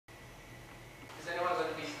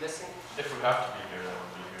missing? If we have to be here, then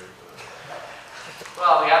we'll be here.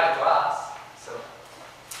 Well, we have a class, so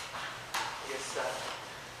I guess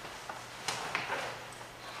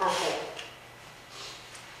purple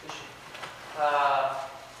issue.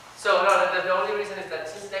 So no, the only reason is that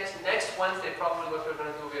since next Wednesday, probably what we're going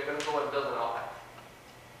to do, we're going to go and build an op-amp.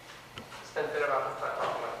 Spend a bit amount of time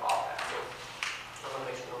talking about op-amp, so I want to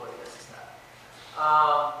make sure nobody misses that.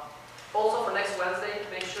 Also for next Wednesday,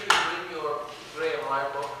 make sure you read your Gray and Meyer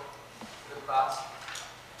book in the class.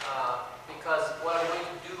 Because what I'm going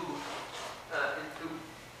to do is to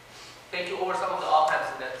take you over some of the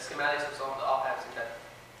op-amps in that, schematics of some of the op-amps in that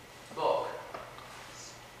book.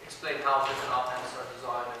 Explain how different op-amps are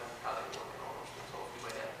designed and how they work and all those things. Hopefully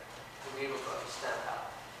by then we'll be able to understand how.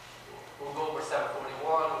 We'll go over 741,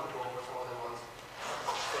 we'll go over some other ones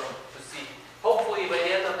to see. Hopefully by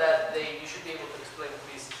the end of that day you should be able to explain at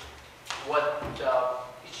least what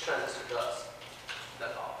each transistor does.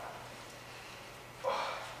 That's all.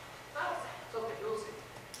 It's okay, you'll see.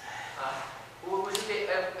 We should be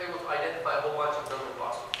able to identify a whole bunch of building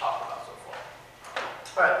blocks we've talked about so far.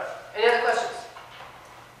 Alright, any other questions?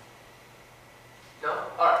 No?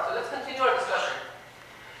 Alright, so let's continue our discussion.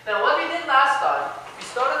 Now what we did last time, we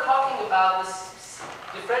started talking about this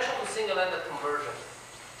differential to single-ended conversion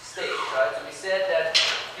stage, right? So we said that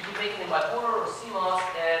you can make it in bipolar or CMOS,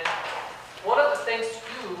 and one of the things to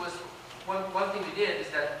do was, one thing we did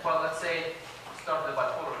is that, well, let's say, start with the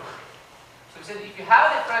bipolar version. So we said if you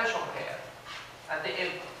have a differential pair at the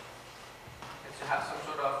input, you have some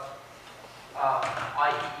sort of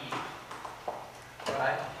IEE,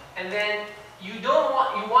 right? And then you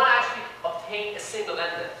want to actually obtain a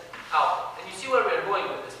single-ended output. And you see where we're going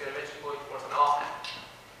with this. We're eventually going towards an op-amp,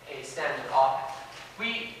 a standard op-amp.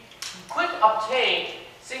 We could obtain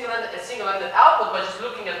a single-ended output by just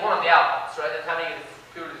looking at one of the outputs, right, and having a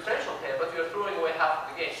purely differential pair, but we are throwing away half of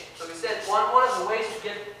the gain. So we said one of the ways to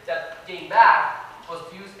get that gain back was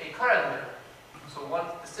to use a current mirror. So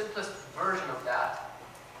the simplest version of that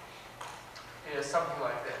is something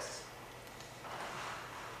like this,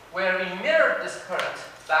 where we mirrored this current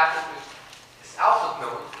back into this output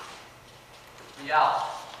node, the out,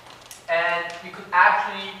 and we could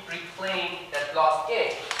actually reclaim that lost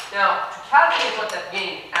gain. Now, to calculate what that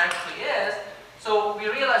gain actually is, so we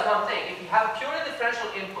realized one thing. If you have a purely differential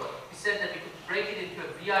input, we said that we could break it into a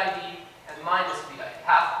VID and minus VID,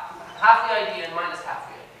 half VID and minus half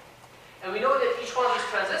VID. And we know that each one of these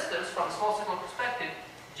transistors, from a small signal perspective,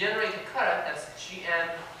 generate a current that's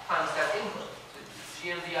Gm times that input. So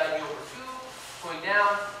Gm VID over 2 going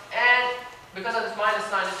down, and because of this minus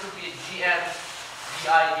sign, this would be a Gm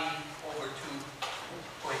VID over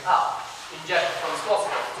 2 going up, injected from a small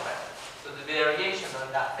signal perspective. So the variations are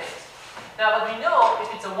in that phase. Now, but we know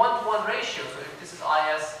if it's a 1-to-1 ratio, so if this is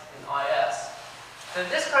IS and IS, then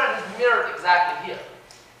this current is mirrored exactly here.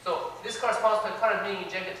 So this corresponds to a current being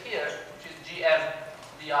injected here, which is Gm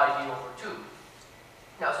VID over 2.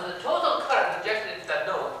 Now, so the total current injected into that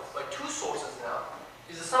node by two sources now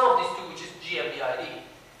is the sum of these two, which is Gm VID.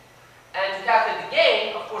 And to calculate the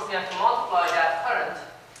gain, of course, we have to multiply that current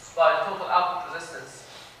by the total output resistance,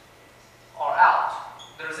 R out.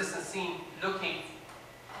 The resistance seen looking,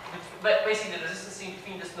 basically the resistance seen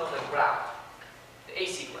between this node and ground, the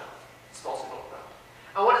AC ground, small signal ground.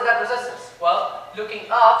 And what is that resistance? Well, looking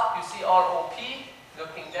up, you see ROP.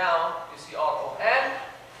 Looking down, you see RON.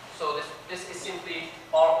 So this is simply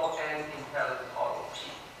RON in parallel with ROP.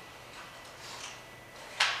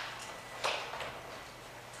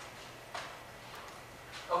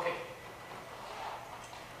 Okay.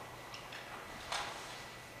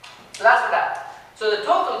 So that's for that. So the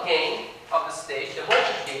total gain of the stage, the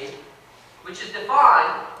voltage gain, which is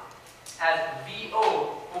defined as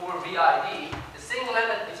VO over VID, the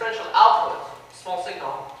single-ended differential output, small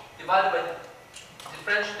signal, divided by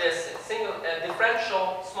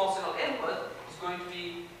differential small signal input, is going to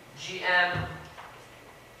be Gm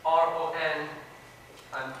RON and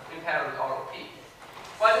in parallel with ROP.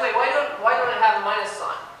 By the way, why don't I have a minus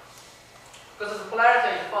sign? Because of the polarity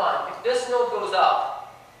I define, if this node goes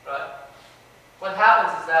up, right, what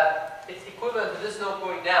happens is that it's equivalent to this node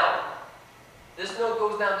going down. This node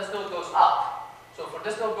goes down, this node goes up. So for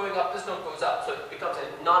this node going up, this node goes up. So it becomes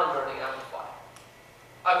a non-inverting amplifier.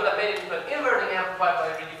 I could have made it into an inverting amplifier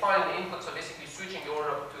by redefining the input, so basically switching the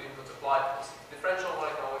order of the two inputs applied to this. Differential one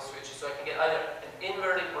I can always switch it, so I can get either an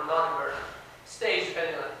inverting or non-inverting stage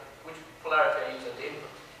depending on which polarity I use at the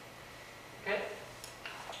input. Okay?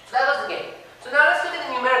 So that was the gain. So now let's look at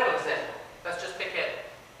the numerical example. Let's just pick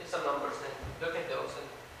some numbers and look at those and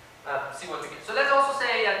see what we get. So let's also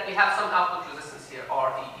say that we have some output resistance here,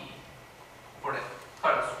 REE, for the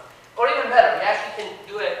current source. Or even better, we actually can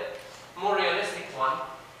do it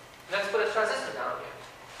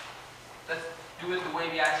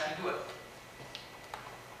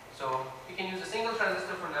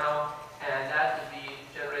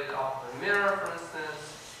mirror, for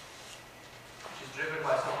instance, which is driven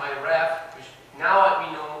by some IREF, which now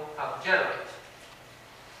we know how to generate.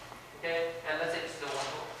 Okay, and let's say this is a 1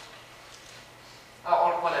 volt.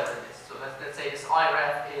 Or whatever it is. So let's say this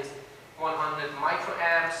IREF is 100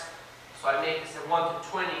 microamps. So I make this a 1 to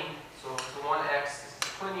 20. So it's a 1x, this is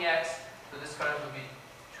 20x. So this current will be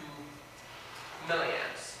 2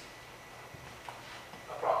 milliamps,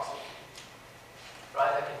 approximately.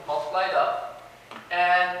 Right? I can multiply it up.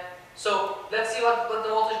 And so let's see what the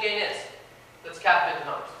voltage gain is. Let's calculate the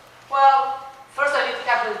numbers. Well, first I need to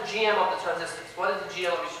calculate the GM of the transistors. What is the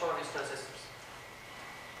GM of each one of these transistors?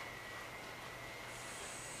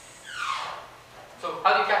 So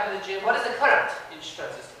how do you calculate the GM? What is the current in each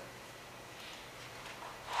transistor?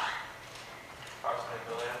 Approximately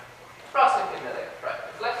milliamp. Approximately milliamp, right.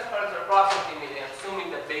 The collector currents are approximately milliamp, assuming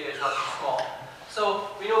that beta is not too small. So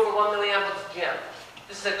we know for 1 milliamp what's the GM.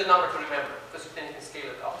 This is a good number to remember, because then you can scale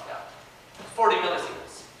it up and down. 40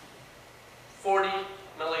 millisiemens. 40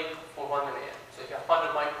 milli for 1 milliamp. So if you have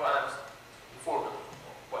 100 microamps, 4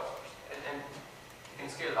 milli, and you can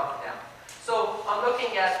scale it up and down. So I'm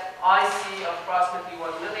looking at IC of approximately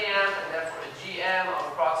 1 milliamp, and therefore a GM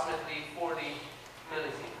of approximately 40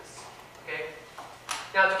 millisiemens. Okay.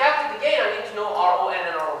 Now to calculate the gain, I need to know RON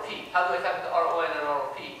and ROP. How do I calculate the RON and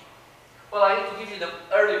ROP? Well, I need to give you the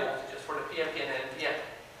early voltages for the PMP and NPN.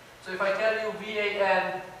 So if I tell you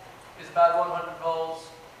VAN is about 100 volts,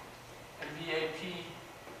 and VAP,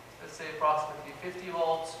 let's say approximately 50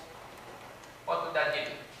 volts, what would that give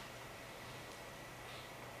you?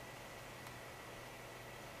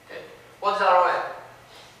 Okay. What's RON?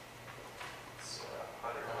 It's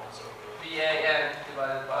 100 volts over. VAN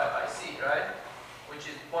divided by IC, right? Which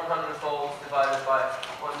is 100 volts divided by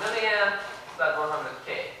 1 milliamp, that's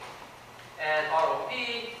 100K. And ROP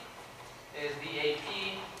is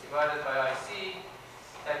VAP divided by IC,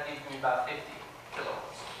 that gives me about 50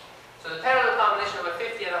 kiloohms. So the parallel combination of a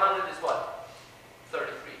 50 and 100 is what?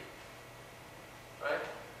 33. Right?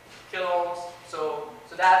 Kiloohms. So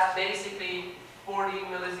that's basically 40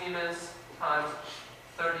 millisiemens times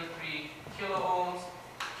 33 kiloohms.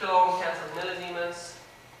 Kiloohms cancels millisiemens.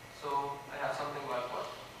 So I have something like what?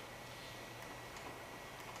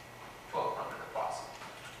 1200 approximately.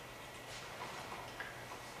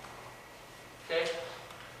 Okay?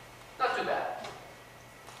 Not too bad.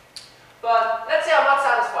 But let's say I'm not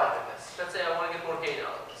satisfied with this. Let's say I want to get more gain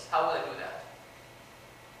out of this. How will I do that?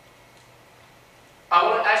 I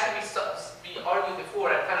want to actually be argued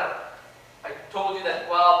before. I told you that,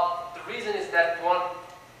 well, the reason is that you want to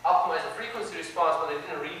optimize the frequency response, but I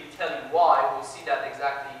didn't really tell you why. We'll see that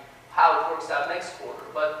exactly how it works out next quarter.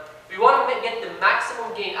 But we want to get the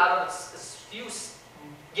maximum gain out of as few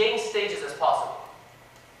gain stages as possible.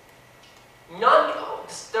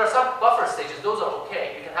 There are some buffer stages, those are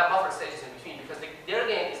okay. You can have buffer stages in between because their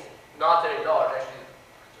gain is not very large, actually,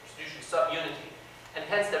 it's usually sub-unity. And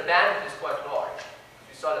hence their bandwidth is quite large.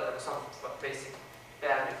 We saw that there was some basic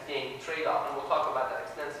bandwidth gain trade-off, and we'll talk about that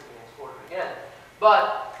extensively next quarter again.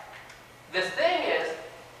 But the thing is,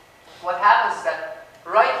 what happens is that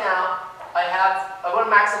right now, I want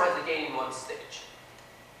to maximize the gain in one stage.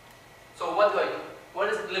 So what do I do?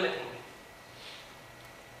 What is limiting me?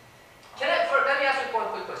 Let me ask you one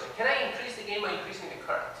quick question. Can I increase the gain by increasing the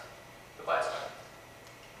current, the bias current?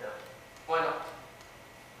 No. Why not?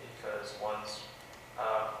 Because one's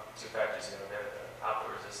two factors, the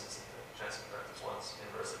output resistance and the transfer current is one's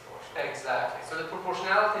inversely proportional. Exactly. So the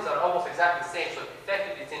proportionalities are almost exactly the same. So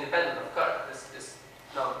effectively, it's independent of current. This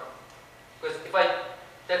number. Because if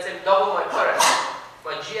let's say double my current,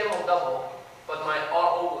 my GM will double, but my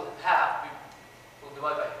RO will half. We'll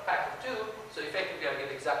divide by a factor of 2. So effectively, I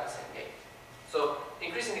get exactly the same gain. So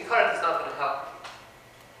increasing the current is not going to help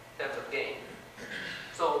in terms of gain.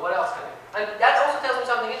 So what else can I do? And that also tells me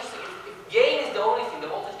something interesting. If gain is the only thing, the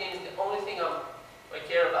voltage gain is the only thing I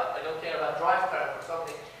care about. I don't care about drive current or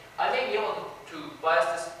something. I may be able to bias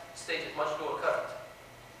this stage at much lower current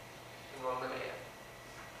in 1 milliamp.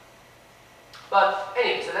 But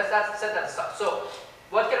anyway, so let's set that aside. So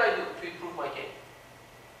what can I do to improve my gain?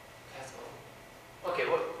 Cascode. Okay,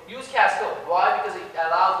 well, use cascode. Why? Because it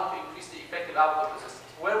allows me to increase the effective output resistance.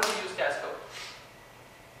 Where would we use cascode?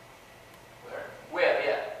 Where?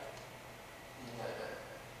 Yeah.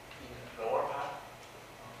 Lower path?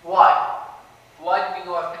 Why? Why do we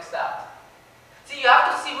go and fix that? See, you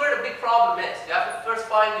have to see where the big problem is. You have to first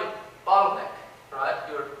find your bottleneck, right?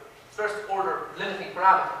 Your first order limiting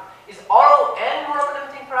parameter. Is RON more of a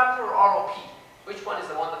limiting parameter or ROP? Which one is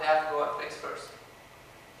the one that they have to go and fix first?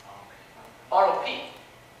 ROP,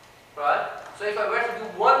 right? So if I were to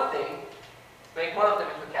do one thing, make one of them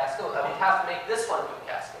into a cascode, I would have to make this one into a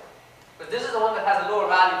cascode. But the one that has a lower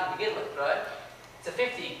value to begin with, right? It's a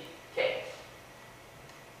 50K,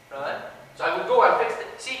 right? So I would go and fix it.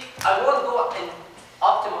 See, I won't go and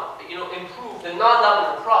optimize, improve the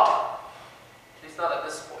non-dominant problem. At least not at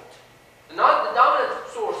this point. The dominant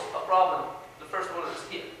source of problem, the first one is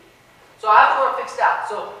here. So I have to go and fix that.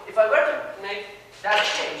 So if I were to make that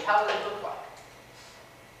change, how would it look like?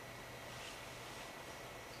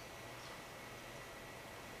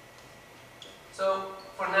 So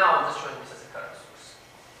for now, I'm just showing this as a current source.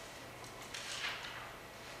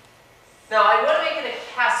 Now I want to make it a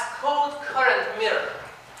cascode current mirror,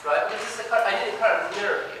 right? This is I need a current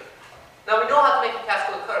mirror here. Now we know how to make a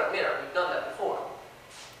cascode current mirror. We've done that before,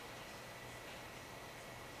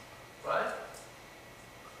 right?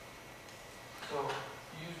 So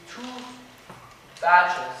use two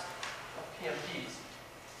batches of PMPs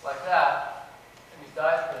like that, and you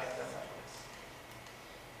disconnect them like this.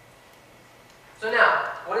 So now,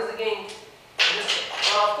 what is the gain in this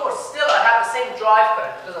case? Well, of course, still I have the same drive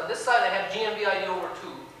current, because on this side I have GM-VID over 2.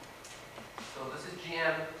 So this is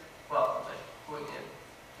GM, well, I'm sorry, going in.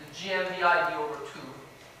 The GM-VID over 2.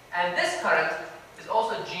 And this current is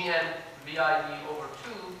also GM-VID over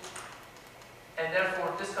 2. And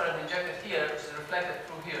therefore, this current injected here, which is reflected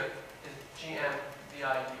through here, is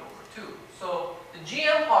GM-VID over 2. So the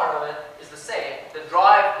GM part of it is the same. The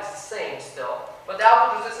drive is the same still. But the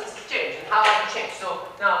output resistance has changed. And how has it changed? So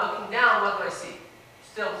now looking down, what do I see?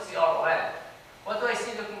 Still see RON. What do I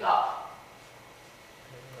see looking up?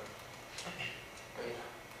 Beta.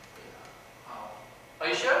 Are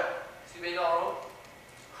you sure? See beta RO?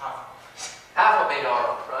 Half of beta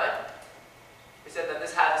RO, right? We said that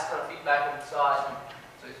this had this kind of feedback inside.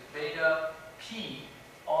 So it's beta P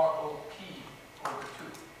ROP over 2.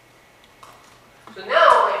 So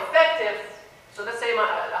now my effective, so let's say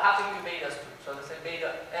I have to give you betas too. So let's say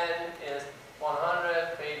beta N is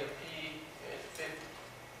 100, beta P is 50.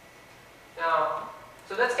 Now,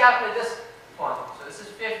 so let's calculate this quantity. So this is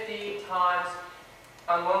 50 times,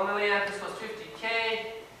 on 1 milliamp, this was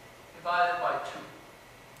 50K divided by 2.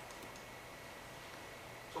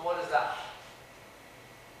 So what is that?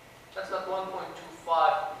 That's about 1.25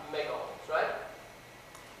 megaohms, right?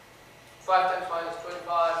 5 times 5 is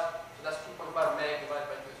 25, so that's 2.5 meg divided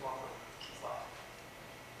by 2 is 1.25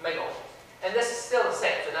 megaohms. And this is still the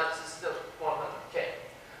same, so now this is still 100K.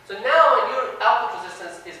 So now your output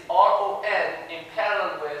resistance is RON in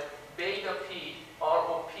parallel with beta P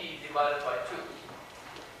ROP divided by 2.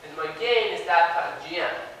 And my gain is that kind of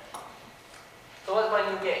GM. So what's my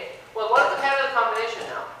new gain? Well, what is the parallel combination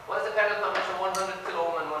now? What is the parallel combination of 100 kilo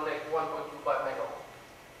ohm and 1.25 mega ohm?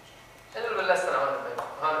 A little bit less than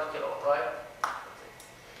 100 kilo ohm, right?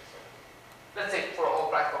 Let's say for all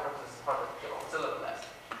practical purposes, 100 kilo ohm. It's a little less.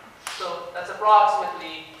 So that's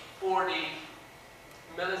approximately 40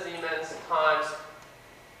 millisiemens times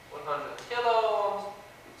 100 kilo ohms.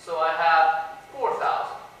 So I have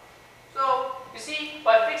 4,000. So you see,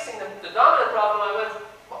 by fixing the dominant problem, I went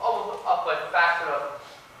almost up by a factor of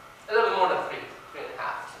a little bit more than 3.5.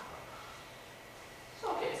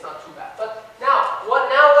 So okay, it's not too bad. But now what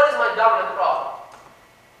is my dominant problem?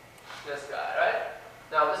 This guy, right?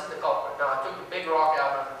 Now this is the culprit. Now I took the big rock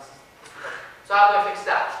out of this. So how do I fix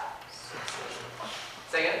that? Same solution.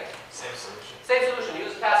 Say again? Same solution. Same solution.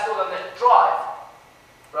 Use cascode on the drive,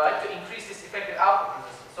 right, to increase this effective output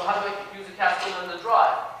resistance. So how do I use a cascode on the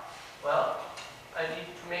drive? Well, I need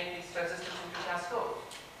to make these transistors into cascodes.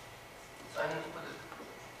 So I need to put a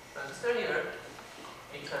transistor here,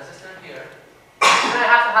 a transistor here, and I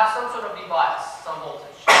have to have some sort of device, some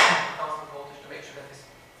voltage, constant voltage, to make sure that this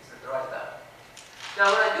is at the right level.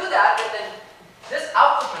 Now when I do that, then this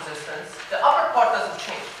output resistance, the upper part doesn't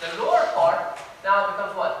change. The lower part now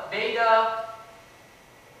becomes what? Beta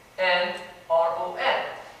N RON.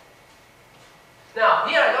 Now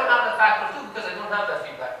here I don't have the factor 2 because I don't have that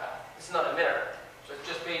feedback path. This is not a mirror. So it's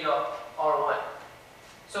just beta RON.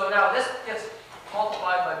 So now this gets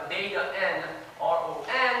multiplied by beta N RON,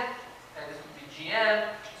 and this would be GM.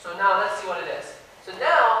 So now let's see what it is. So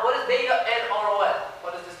now, what is beta N RON?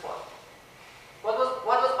 What is this one? What was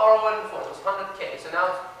RON before? It was 100K. So now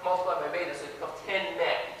it's multiplied by beta, so it becomes 10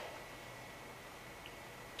 meg.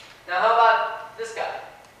 Now how about this guy?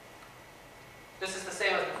 This is the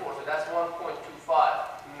same as before, so that's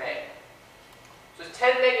 1.25 meg. So it's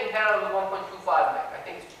 10 meg in parallel with 1.25 meg. I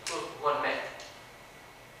think it's close to 1 meg.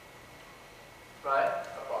 Right?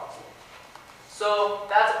 Approximately. So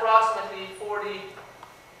that's approximately 40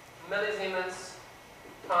 millisiemens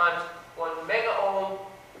times 1 mega ohm.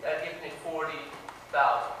 That gives me 40,000.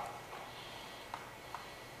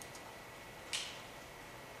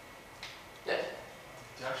 Yes?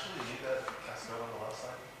 Do you actually need that cascode on the left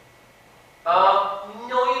side?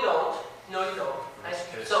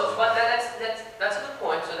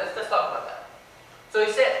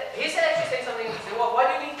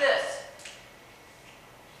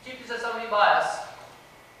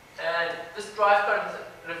 current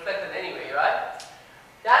is reflected anyway, right?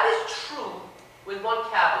 That is true with one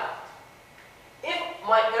caveat. If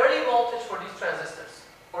my early voltage for these transistors,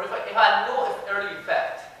 or if I had no early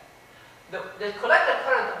effect, the collector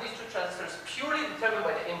current of these two transistors is purely determined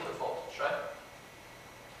by the input voltage, right?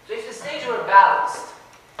 So if the stage were balanced,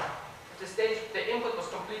 if the input was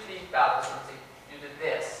completely balanced, let's say you did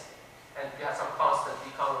this, and you had some constant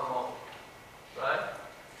decounter mode, right?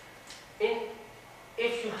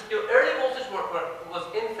 If your early voltage was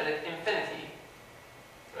infinity,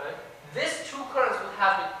 right? These two currents would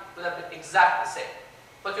have been exactly the same.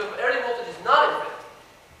 But your early voltage is not infinite,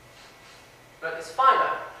 right? It's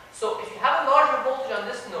finite. So if you have a larger voltage on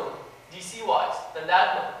this node, DC-wise, than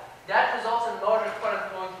that node, that results in larger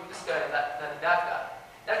current flowing through this guy than that guy.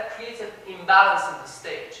 That creates an imbalance in the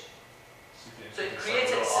stage. So it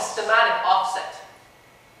creates a systematic offset.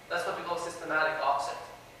 That's what we call systematic offset.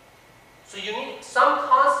 So you need some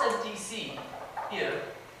constant DC here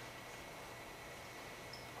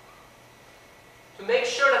to make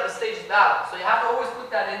sure that the stage is balanced. So you have to always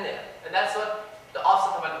put that in there. And that's what the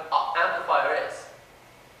offset of an amplifier is.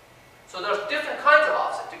 So there's different kinds of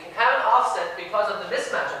offset. You can have an offset because of the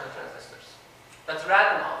mismatch of the transistors. That's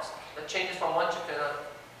random offset. That changes from one chip to another.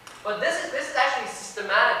 But this is actually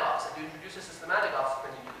systematic offset. You introduce a systematic offset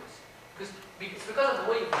when you do this. It's because of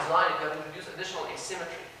the way you design it, you have to introduce additional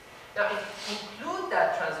asymmetry. Now, if you include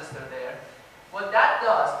that transistor there, what that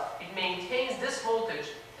does, it maintains this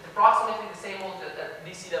voltage at approximately the same voltage at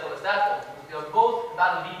DC level as that voltage. Because they are both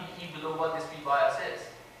about a VBE below what this V bias is.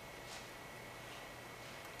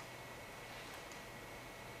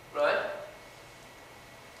 Right?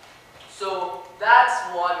 So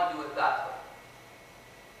that's why we do it that way.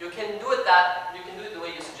 You can do it the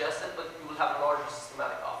way you suggested, but you will have a larger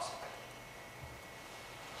systematic offset.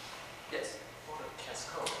 Yes? For the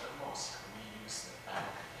cascade, the most we use the back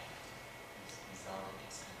without the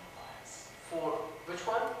external bias. For which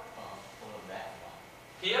one? For that one.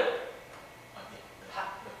 Here? Yeah, the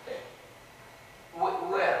back.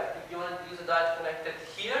 Where? You want to use a diode connected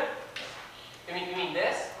here? You mean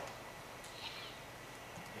this?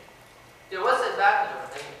 Yeah, what's the advantage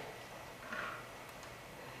of it?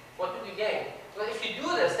 What would you gain? Well, if you do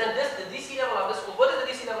this, then the DC level of this, what is the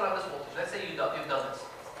DC level of this voltage? Let's say you've done this.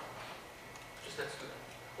 Just let's do that.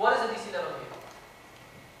 What is the DC level here?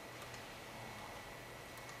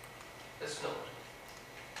 This node.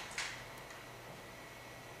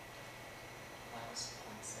 Minus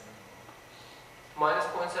 0.7 volts. Minus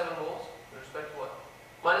 0.7 volts? With respect to what?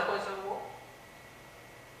 Minus 0.7 volts?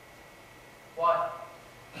 Why?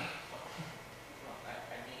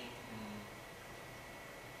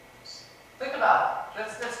 Think about it.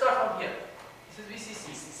 Let's start from here. This is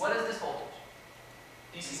VCC. What is this voltage?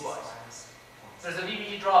 DC-wise. There's a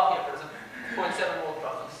VBE drop here. There's a 0.7 volt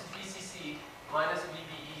drop. So this is VCC minus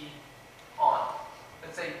VBE on.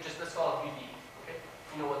 Let's call it VBE. Okay?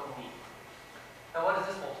 You know what we mean. Now what is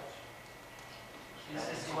this voltage?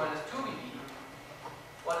 VCC minus 2 VBE.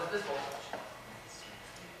 What is this voltage?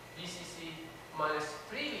 VCC minus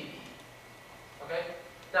 3 VBE. Okay?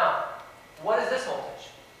 Now, what is this voltage?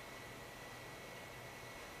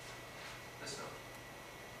 This node.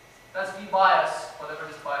 That's V bias, whatever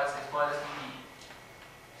this bias is, minus VBE.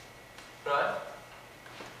 Right?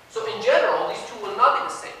 So in general, these two will not be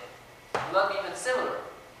the same. Will not be even similar.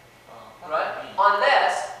 Right?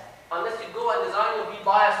 Unless you go and design your V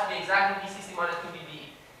bias to be exactly VCC minus 2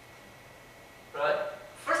 VBE. Right?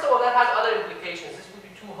 First of all, that has other implications. This would be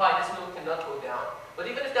too high, this node cannot go down. But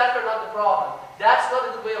even if that were not the problem, that's not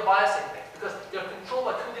a good way of biasing things because they're controlled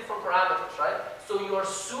by two different parameters, right? So you're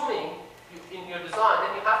assuming in your design,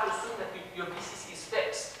 then you have to assume that your VCC is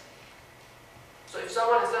fixed. So if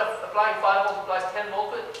someone, instead of applying 5 volts, applies 10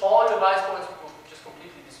 volts to it, all your bias points will just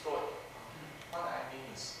completely destroyed. What I mean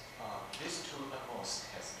is, these two almost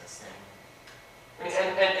has the same. I mean,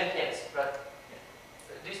 and NPNs, right? Yeah.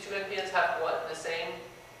 These two NPNs have what? The same?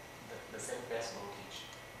 The same base voltage.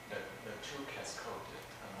 The two cascade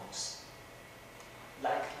almost.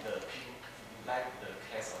 Like the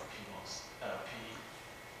case of PMOS,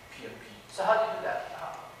 PNP. So how do you do that?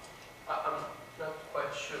 I'm not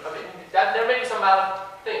quite sure. I mean, there may be some valid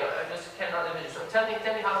thing. I just cannot imagine. So tell me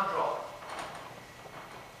how to draw.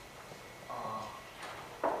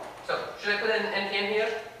 So should I put an NPN here?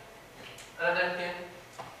 Another NPN?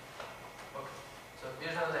 Okay. So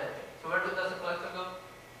here's another NPN. So where does the collector go?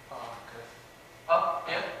 Okay. Up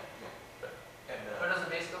here. Yeah. And Where does the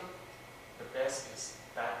base go? the base is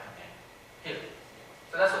back again. Here.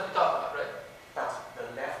 So that's what we talked about, right?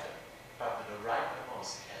 But the right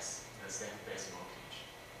almost has the same base voltage.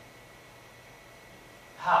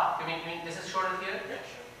 How? You mean this is shorted here? Yeah,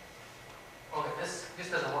 sure. Okay, this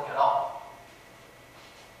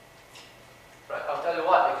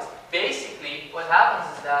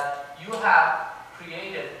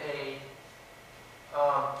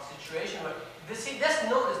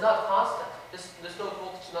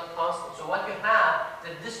what you have is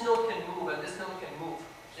that this node can move and this node can move.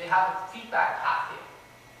 So you have a feedback path here.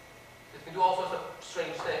 It can do all sorts of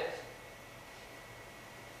strange things.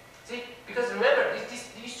 See, because remember,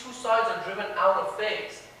 these two sides are driven out of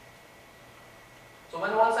phase. So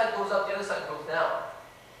when one side goes up, the other side goes down.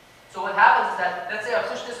 So what happens is that, let's say I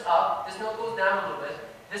push this up, this node goes down a little bit.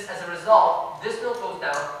 This, as a result, this node goes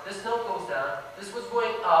down, this node goes down, this was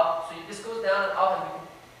going up, so this goes down and up, and we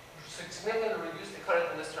can significantly reduce the current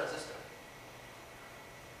in this transistor.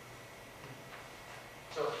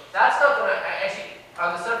 So that's not going to, actually,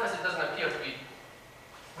 on the surface it doesn't appear to be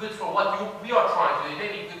good for what we are trying to do. It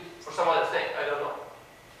may be good for some other thing, I don't know.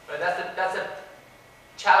 Right? That's a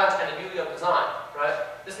challenge and the beauty of design,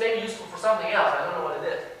 right? This may be useful for something else, I don't know what it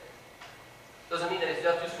is. Doesn't mean that it's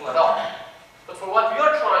not useful at all. But for what we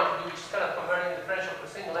are trying to do, which is kind of converting differential to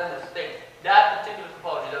single-ended thing, that particular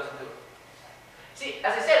topology doesn't do it. See,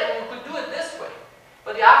 as I said, I mean, you could do it this way,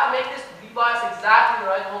 but you have to make this V-bias exactly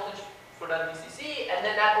the right voltage for that VCC, and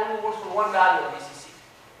then that only works for one value of VCC.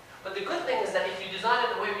 But the good thing is that if you design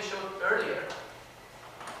it the way we showed earlier,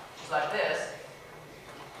 which is like this,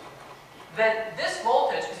 then this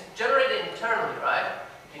voltage is generated internally, right?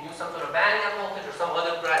 You can use some sort of banding voltage or some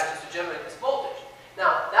other branches to generate this voltage.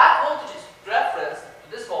 Now, that voltage is referenced to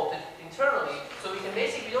this voltage internally, so we can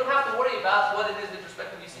basically, we don't have to worry about what it is with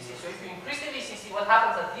respect to VCC. So if you increase the VCC, what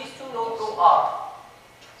happens is that these two nodes go up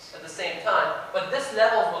at the same time, but this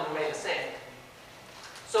level will remain the same.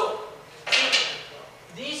 So,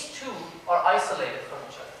 these two are isolated from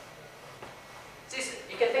each other. See,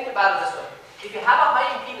 you can think about it this way. If you have a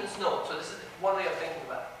high impedance node, so this is one way of thinking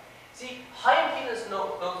about it. See, high impedance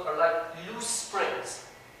nodes are like loose springs,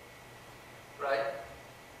 right?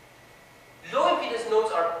 Low impedance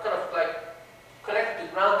nodes are kind of like connected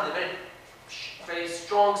to ground with a very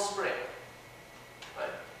strong spring,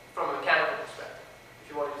 right? From a mechanical perspective,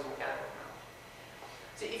 if you want to use a mechanical analogy.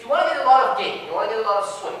 See, if you want to get a lot of gain, you want to get a lot of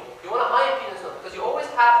swing, you want a high impedance node because you always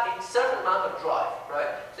have a certain amount of drive,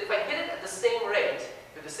 right? So if I hit it at the same rate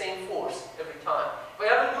with the same force every time, if I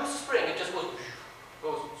have a loose spring, it just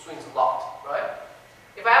swings a lot, right?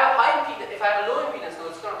 If I have a high impedance, if I have a low impedance node,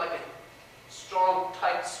 it's kind of like a strong,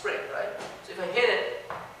 tight spring, right? So if I hit it,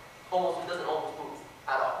 it doesn't almost move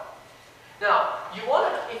at all. Now, if you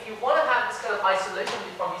want to have this kind of isolation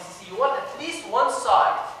from VCC, you want at least one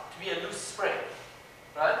side to be a loose spring,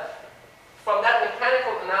 right? From that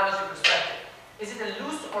mechanical analogy perspective, is it a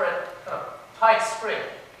loose or a kind of tight spring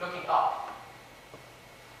looking up?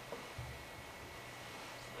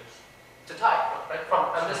 It's a tight, right?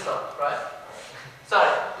 From this node, right? Sorry,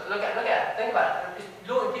 look at it. Think about it. It's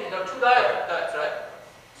low impedance. There are two diodes, right?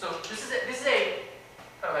 So this is a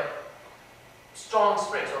kind of a strong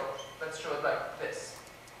spring. So let's show it like this.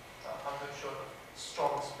 I'm going to show a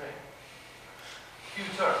strong spring. Few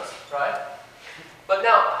turns, right? But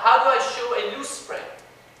now, how do I show a loose spring?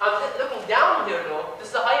 I'm looking down here though. This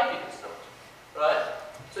is a high impedance node, right?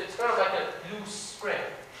 So it's kind of like a loose spring.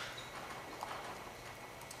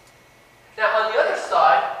 Now on the other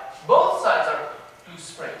side, both sides are loose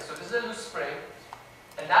springs. So this is a loose spring,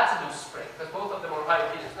 and that's a loose spring, because both of them are high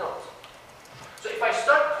impedance nodes. So if I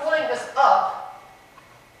start pulling this up,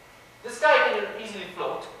 this guy can easily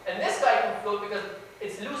float, and this guy can float because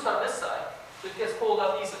it's loose on this side, so it gets pulled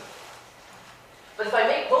up easily. But if I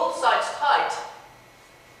make both sides tight,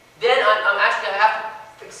 then I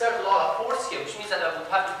have to exert a lot of force here, which means that I would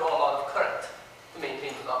have to draw a lot of current to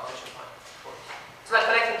maintain the operation time. It's like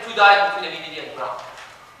connecting two diodes between a VDD and ground.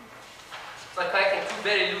 It's like connecting two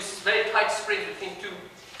very loose, very tight springs between two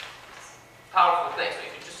powerful things. So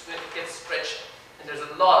if you just get stretched, and there's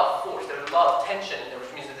a lot of force, there's a lot of tension in there,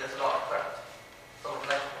 which means that there's a lot of current from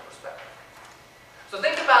an electrical perspective. So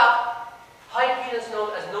think about high impedance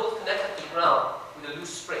nodes as nodes connected to ground with a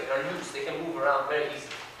loose spring. They're loose, they can move around very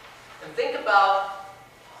easily. And think about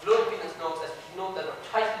low impedance nodes as nodes that are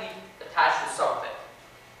tightly attached to something.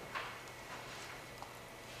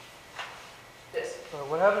 Yes?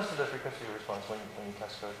 What happens to the frequency response when you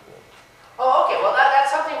cascade it? Oh, okay. Well, that's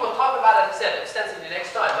something we'll talk about, as I said, extensively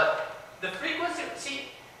next time. But the frequency,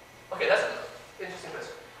 okay, that's an interesting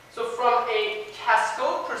question. So from a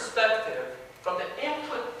cascade perspective, from the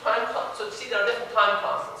input time constant, so see there are different time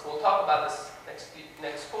constants. We'll talk about this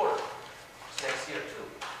next quarter, next year too.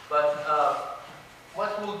 But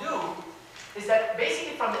what we'll do is that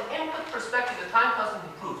basically from the input perspective, the time constant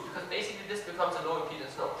improves because basically this becomes a low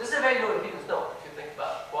impedance node. This is a very low impedance node, if you think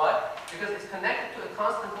about it. Why? Because it's connected to a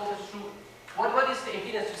constant voltage through, what is the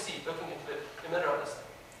impedance you see looking into the emitter of this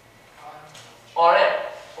thing? Rn,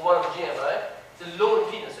 or 1 over Gm, right? It's a low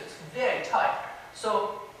impedance, so it's very tight.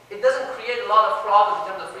 So it doesn't create a lot of problems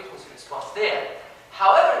in terms of frequency response there.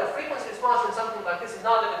 However, the frequency response in something like this is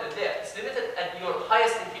not limited there. It's limited at your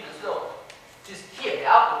highest impedance node, which is here, the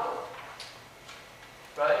output node.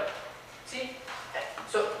 Right? See?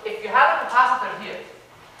 So if you have a capacitor here,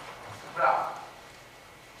 ground,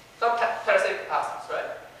 some parasitic capacitance,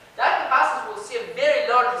 right? That capacitance will see a very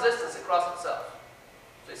large resistance across itself.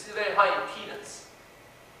 So it's a very high impedance.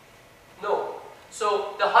 No.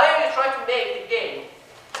 So the higher you try to make the gain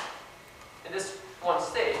in this one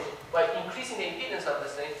stage, by increasing the impedance of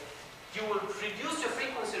this thing, you will reduce your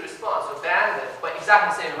frequency response or bandwidth by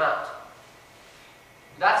exactly the same amount.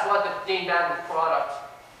 That's what the gain bandwidth product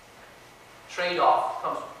trade-off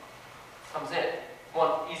comes in.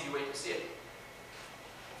 One easy way to see it.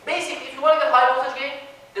 Basically, if you want to get high voltage gain,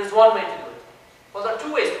 there's one way to do it. Well, there are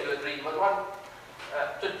two ways to do it, really. But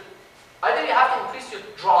either you have to increase your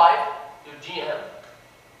drive, your GM,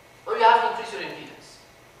 or you have to increase your impedance.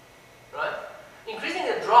 Right? Increasing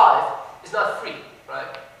the drive is not free,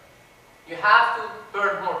 right? You have to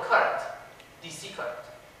burn more current, DC current.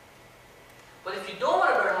 But if you don't want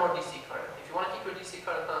to burn more DC current, if you want to keep your DC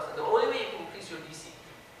current constant, the only way you can increase your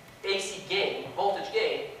AC gain, voltage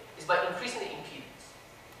gain, is by increasing the impedance.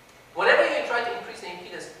 Whenever you try to increase the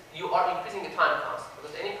impedance, you are increasing the time constant,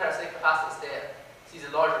 because any parasitic capacitance there sees a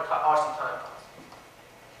larger RC time constant.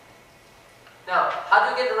 Now, how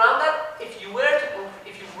do you get around that? If you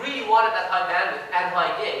really wanted that high bandwidth and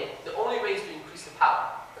high gain, the only way is to increase the power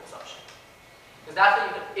consumption. Because that's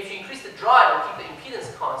when if you increase the drive and keep the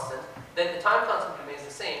impedance constant, then the time constant remains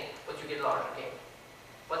the same, but you get a larger gain.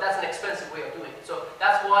 But that's an expensive way of doing it. So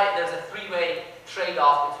that's why there's a three-way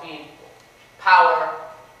trade-off between power,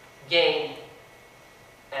 gain,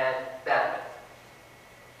 and bandwidth.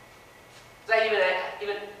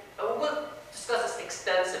 So we'll discuss this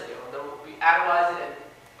extensively. We analyze it, and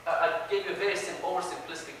I gave you a very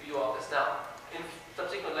oversimplistic view of this now. In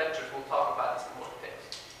subsequent lectures, we'll talk about this in more details.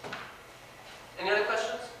 Any other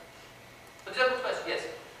questions? Do you have a question? Yes.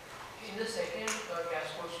 In the second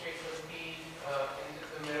cascode state will be in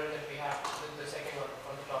the mirror that we have, the second one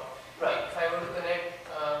on the top. Right. If I were to connect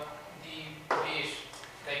the base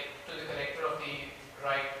to the connector of the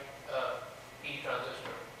right P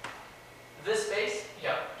transistor. This base?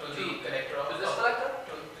 Yeah, to the connector of this collector?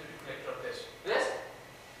 To the connector of this. This?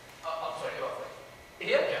 I'm sorry, off.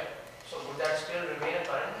 Here? Yeah. So would that still remain a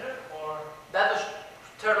parameter, or That will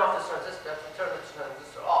turn off this transistor. That will turn this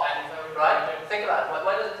transistor off. and if I were to Right? connect Think about it.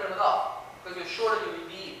 Why does it turn it off? Because you're shorted your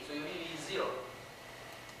VBE, so your VBE is 0.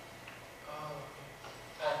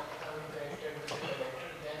 and if I were to connect it with the connector,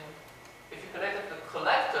 then If you connect it to the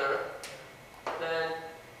collector, then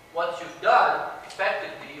what you've done,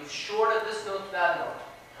 effectively, you've shorted this node to that node.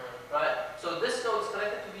 Right? So this node is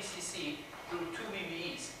connected to VCC through two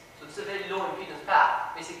VBEs. So it's a very low impedance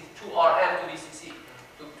path, basically 2RM to VCC,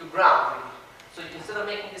 to ground really. So instead of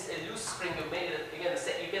making this a loose spring, you've made it, again,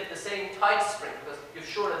 you get the same tight spring because you've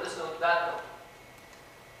shorted this node to that node.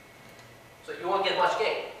 So you won't get much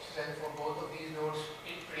gain. so then for both of these nodes,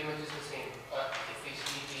 it pretty much is the same. If we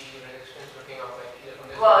see the resistance looking up like either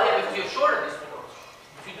from this. Well, yeah, because you've shorted these two nodes.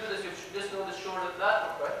 If you do this, this node is shorted to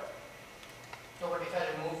that node, right? No, but if I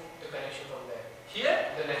remove the connection from there,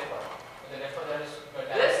 Here? the left one, that is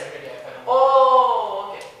This? directed, yeah, if I remove.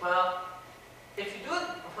 Oh, okay. Well, if you do it,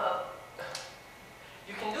 well,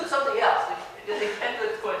 you can do something else. They can't do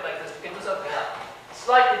it quite like this. You can do something else.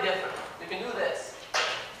 Slightly different. You can do this.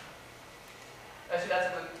 Actually, that's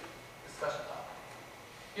a good discussion topic.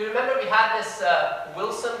 You remember we had this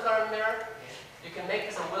Wilson current mirror? You can make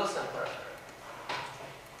this a Wilson current mirror.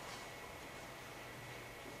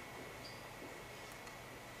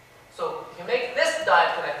 So you can make this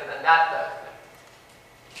diode connected and that diode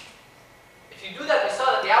connected. If you do that, we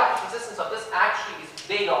saw that the output resistance of this actually is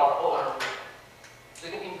beta RO. So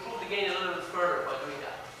you can improve the gain a little bit further by doing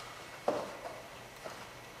that.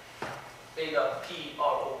 Beta P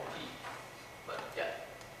RO P. But yeah.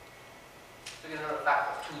 So you get another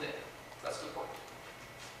factor of 2 there. That's a good point.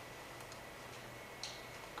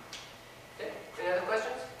 Okay, any other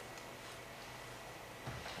questions?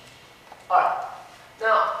 Alright.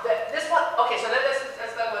 Now, this one, okay, so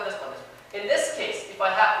let's talk about this one. In this case, if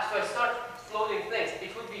I start floating things,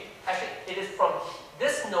 it would be, actually, it is from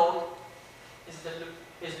this node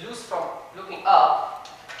is loose from looking up.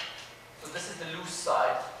 So this is the loose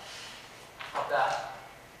side of that.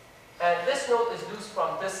 And this node is loose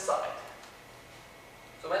from this side.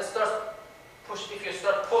 So when it starts if you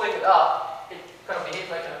start pulling it up, it kind of behaves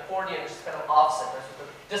like an accordion, which is kind of offset. Right? So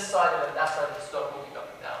this side and that side will start moving up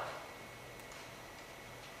and down.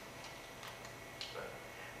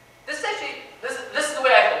 This is actually, this is the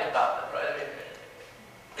way I think about them, right? I mean,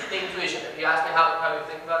 the intuition. If you ask me how you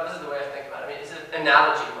think about it, this is the way I think about it. I mean, it's an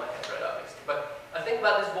analogy in my head, right, obviously. But I think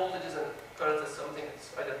about these voltages and currents as something that's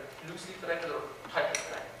either loosely connected or tightly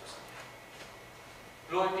connected to something.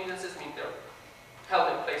 Low impedances mean they're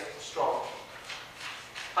held in place strong.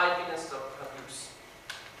 High impedances are kind of loose.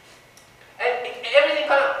 And everything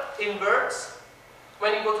kind of inverts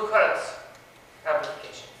when you go to current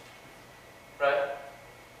amplification, right?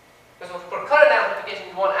 Because for current amplification,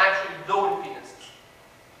 you want actually low impedances.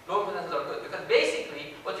 Low impedances are good because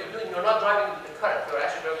basically what you're doing, you're not driving the current, you're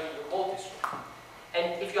actually driving the voltage source.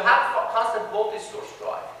 And if you have a constant voltage source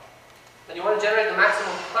drive, then you want to generate the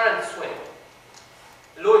maximum current swing.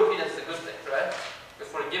 Low impedance is a good thing, right? Because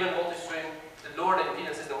for a given voltage swing, the lower the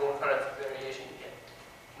impedance is, the more current variation you get,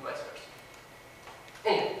 and vice versa.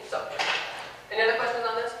 Anyway, so, any other questions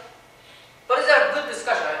on this? But is there a good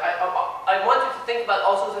discussion? I want you to think about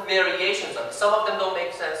all sorts of variations of it. Some of them don't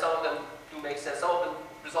make sense, some of them do make sense, some of them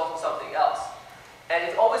result in something else. And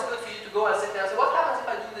it's always good for you to go and sit down and say, what happens if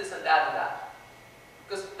I do this and that and that?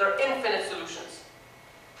 Because there are infinite solutions.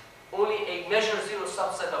 Only a measure zero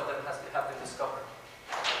subset of them have been discovered.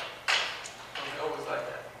 And we always like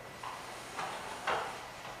that.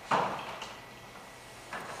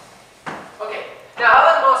 Okay, now how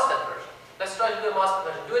about MOSFET version? Let's try to do a MOSFET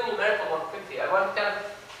version. Do a numerical one quickly. I want to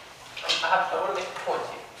make a point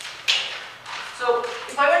here. So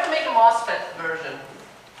if I were to make a MOSFET version,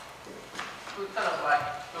 it would kind of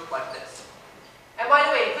look like this. And by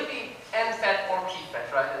the way, it could be NFET or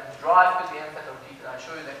PFET, right? The drive could be NFET or PFET. I'll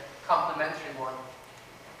show you the complementary one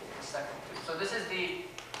in a second too. So this is the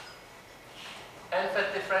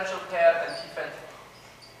NFET differential pair and PFET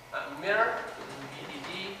mirror. This is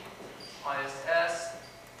VDD, ISS,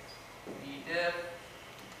 VDIF,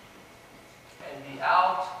 and the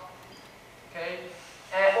out. Okay,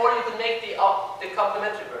 or you could make the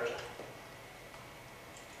complementary version.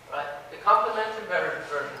 Right, the complementary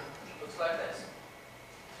version looks like this.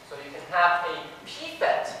 So you can have a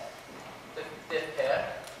PFET diff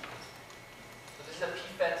pair. So this is a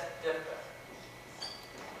PFET diff pair.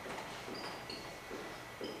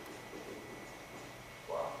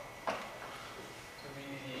 Wow. So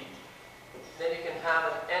VDD. Then you can have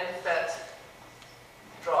an NFET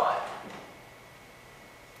drive.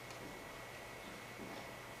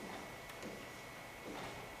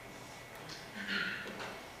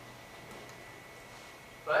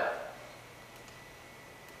 Right?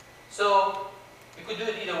 So you could do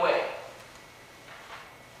it either way.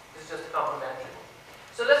 This is just a complementary one.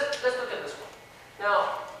 So let's look at this one.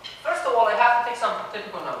 Now, first of all, I have to take some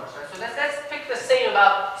typical numbers, right? So let's pick the same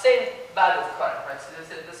value of current, right? So let's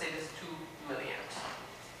say this is 2 milliamps.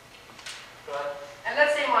 Right? And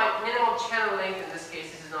let's say my minimum channel length in this case,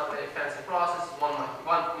 this is not a very fancy process, is 1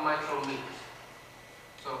 micrometer.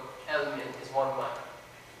 So L min is 1 micrometer.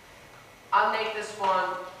 I'll make this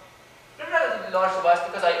one a relatively large device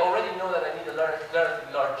because I already know that I need a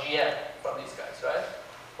relatively large GM from these guys, right?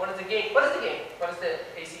 What is the gain? What is the gain? What is the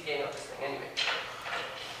AC gain of this thing anyway?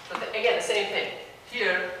 So again, the same thing.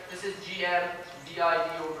 Here, this is GM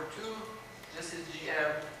VID over 2. This is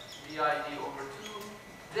GM VID over 2.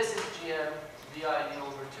 This is GM VID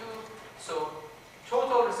over 2. So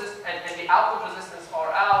total resistance and the output resistance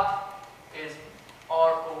R out is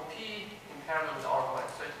ROP in parallel with R1.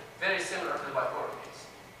 So it's very similar to the bipolar case.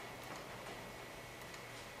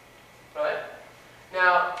 Right?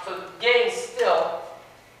 Now, so the gain is still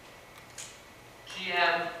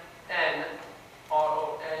GMN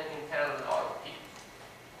RON in parallel with ROP.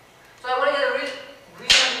 So I want to get a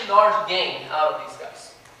reasonably large gain out of these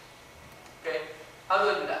guys. Okay? How do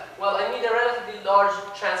I do that? Well, I need a relatively large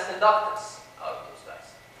transconductance out of those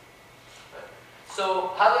guys. Right?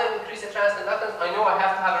 So how do I increase the transconductance? I know I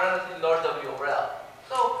have to have a relatively large W over L.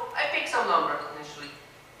 So I pick some numbers initially,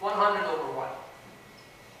 100 over 1.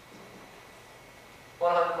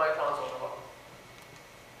 100 microns over 1.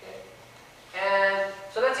 Okay. And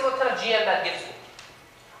so let's see what kind of GM that gives me.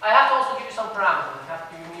 I have to also give you some parameters. I have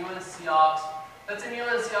to give you mu and Cox. Let's say mu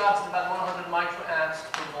and Cox is about 100 microamps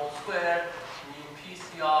per volt squared. Mu P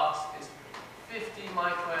Cox is 50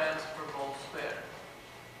 microamps per volt squared.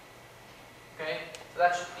 Okay, so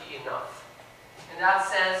that should be enough. In that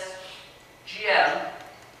sense, GM,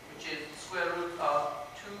 which is square root of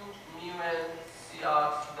 2 mu n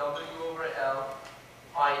Cox W over L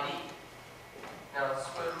ID. Now,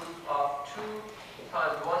 square root of 2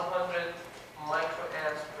 times 100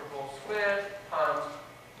 microamps per volt squared times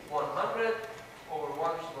 100 over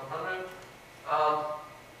 1, which is 100,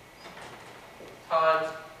 times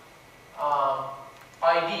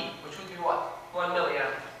ID, which would be what? 1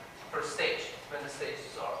 milliamp per stage when the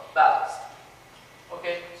stages are balanced.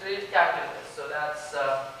 Okay, so you calculate this. So that's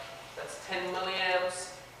 10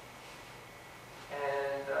 milliamps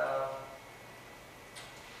and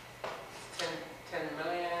 10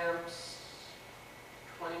 milliamps,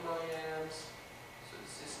 20 milliamps. So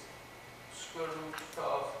this is square root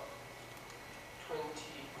of 20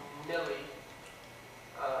 milli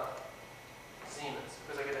Siemens,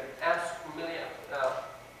 because I get an amp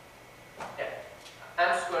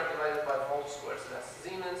squared divided by volt squared, so that's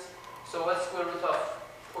Siemens. So what's square root of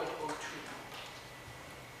 0.02?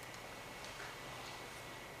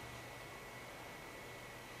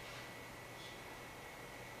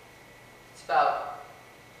 It's about,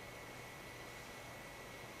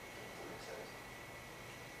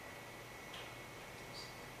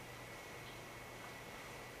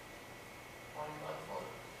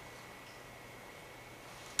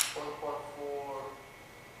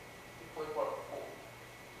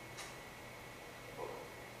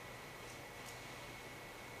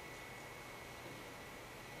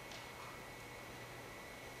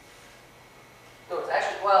 no, it's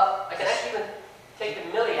actually, well, I can actually even take the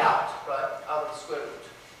milli out, right, out of the square root,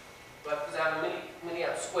 right, because I have a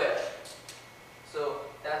milliamp squared. So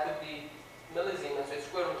that would be millisiemens, so it's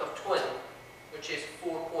square root of 20, which is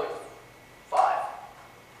 4.5.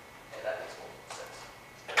 And that makes more sense.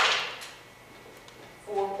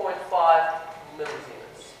 4.5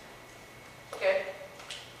 millisiemens. Okay,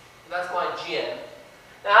 so that's my GM.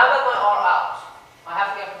 Now how about my R out? I have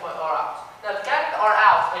to get my R out. Now to calculate R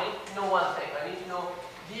out, I need to know one thing. I need to know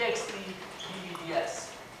dxt dvds.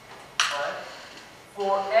 Right?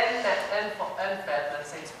 For n fed, let's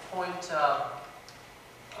say it's 0.05.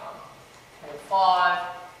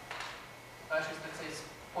 Actually, let's say it's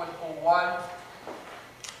 0.01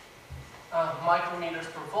 micrometers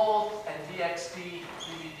per volt, and dxt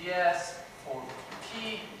dvds for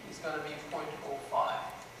P is going to be 0.05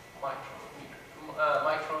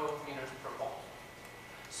 micrometers per volt.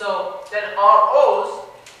 So then ROs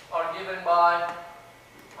are given by,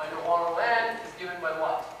 I know RON is given by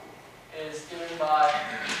what? Is given by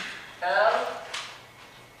L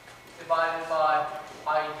divided by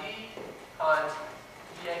ID times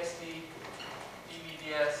dxt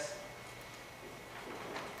dvds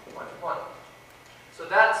 1. So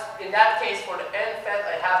that's, in that case, for the N FET,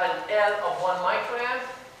 I have an L of 1 microamp,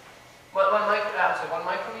 1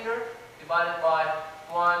 micrometer divided by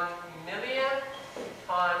 1 milliamp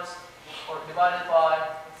times, or divided by,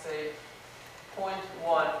 let's say, 0.1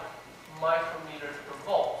 micrometers per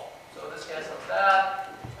volt. So this cancels that,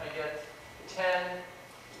 I get 10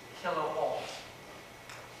 kilo ohms.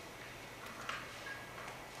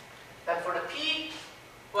 And for the P,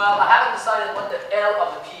 well, I haven't decided what the L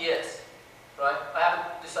of the P is, right? I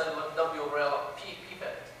haven't decided what W over L of the P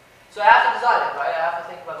FET is. So I have to design it, right? I have to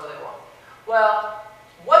think about what I want. Well,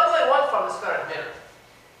 what do I want from this current mirror?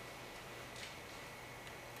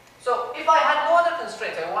 So if I had no other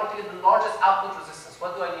constraints, I wanted to get the largest output resistance,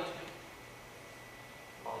 what do I need to do?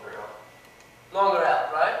 Longer L. Longer L,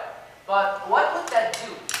 right? But what would that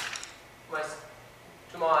do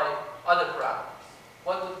to my other parameters?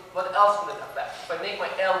 What else would it affect if I make my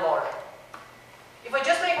L larger? If I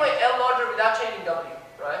just make my L larger without changing W,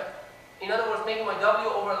 right? In other words, making my W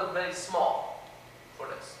over look very small for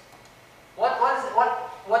this. What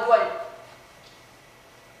do I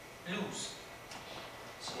lose?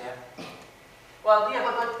 GM. Well, yeah,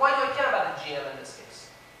 but why do I care about the GM in this case?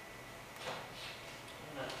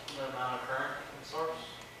 The amount of current it absorbs?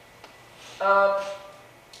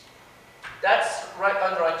 That's right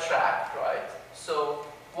on the right track, right? So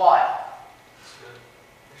why? That's good.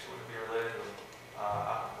 Actually, would it be related to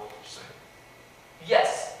output voltage swing?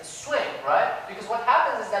 Yes, the swing, right? Because what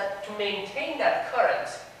happens is that to maintain that current,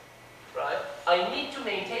 right, I need to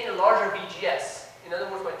maintain a larger VGS. In other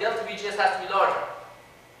words, my delta VGS has to be larger.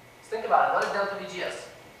 Let's think about it. What is delta VGS?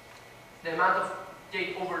 The amount of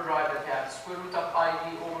gate overdrive that you have, square root of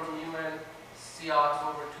ID over mu n Cox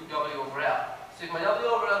over 2W over L. So if my W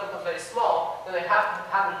over L becomes very small, then I have to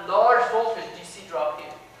have a large voltage DC drop here.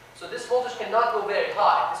 So this voltage cannot go very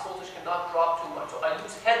high. This voltage cannot drop too much. So I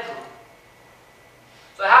lose headroom.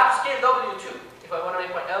 So I have to scale W2. If I want to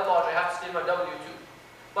make my L large, I have to scale my W2.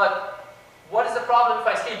 But what is the problem if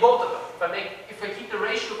I scale both of them? If I keep the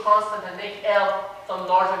ratio constant and make L some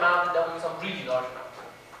large amount and W some really large amount?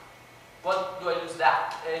 What do I lose in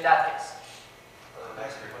that case?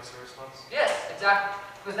 Max frequency response? Yes, exactly.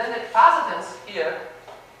 Because then the capacitance here,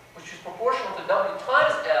 which is proportional to W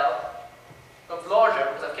times L, becomes larger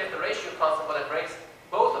because I've kept the ratio constant, but I've raised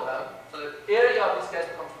both of them. So the area of these guys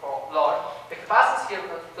becomes large. The capacitance here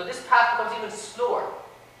becomes, so this path becomes even slower.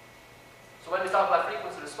 So when we talk about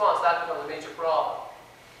frequency response, that becomes a major problem.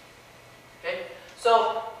 Okay?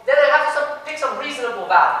 So then I have to pick some reasonable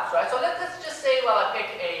values, right? So let's just say, well, I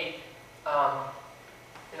pick a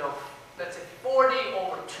you know, let's say 40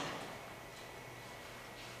 over 2.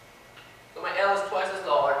 So my L is twice as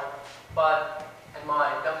large, and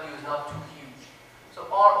my W is not too huge. So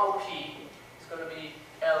ROP is going to be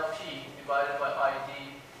LP divided by ID,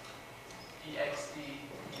 dXd,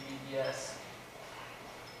 dVds,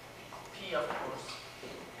 P of course.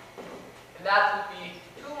 And that would be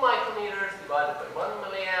 2 micrometers divided by 1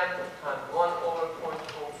 milliamp times 1 over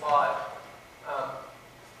 0.05.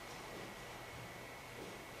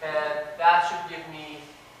 And that should give me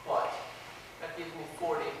what? That gives me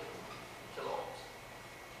 40 kilo ohms.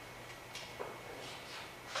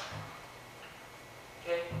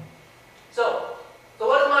 Okay? So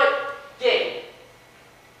what is my gain?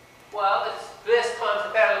 Well, it's this times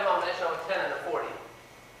the parallel combination of 10 and a 40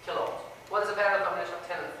 kilo ohms. What is the parallel combination of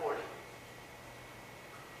 10 and 40?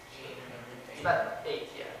 It's about 8,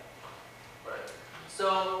 yeah. Right.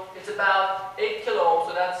 So it's about 8 kilo ohms,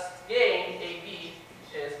 so that's gain, AB,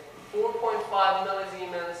 is 4.5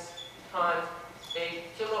 millisiemens times 8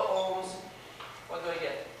 kilo ohms. What do I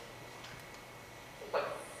get? It's like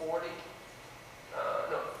 40.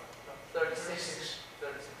 No, 36.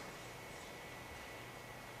 36.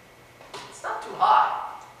 It's not too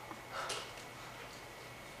high.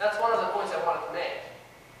 That's one of the points I wanted to make.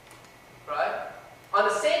 Right? On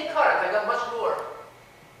the same current, I got much lower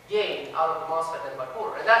gain out of the MOSFET than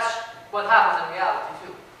bipolar. And that's what happens in reality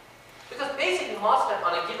too. Because basically MOSFET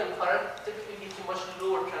on a given current typically gives you much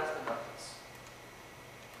lower transconductance.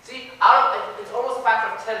 See, it's almost a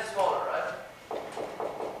factor of 10 smaller, right?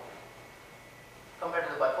 Compared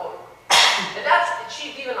to the bipolar. And that's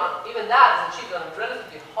achieved even that is achieved on a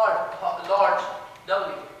relatively large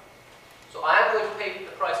W. So I am going to pay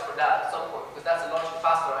the price for that at some point because that's a large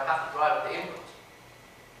capacitor I have to drive at the input.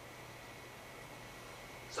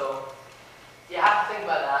 So you have to think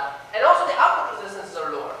about that. And also the output resistances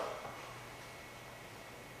are lower.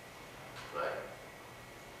 Right?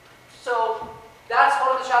 So that's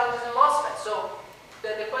one of the challenges in MOSFET. So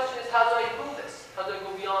then the question is, how do I improve this? How do I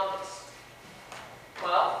go beyond this?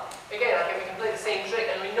 Well, again, we can play the same trick,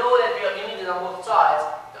 and we know that you need it on both sides,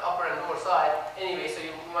 the upper and lower side, anyway, so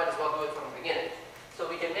you might as well do it from the beginning. So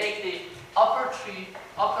we can make the upper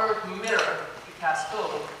mirror to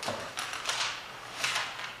cascode.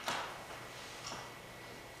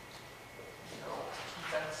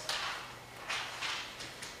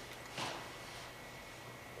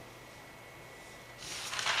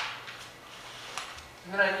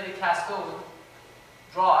 And then I need a cascode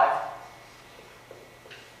drive.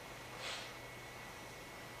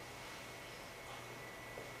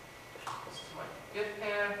 This is my gift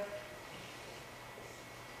pair.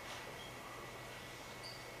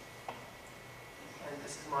 And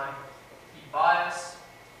this is my E bias.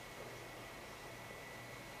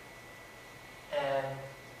 And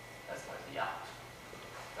that's my V out.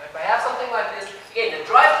 Now if I have something like this, again, the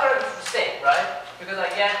drive current is the same, right? Because I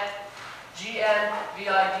get GM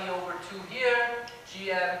VID over 2 here,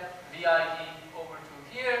 GM VID over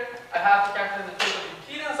 2 here. I have to calculate the total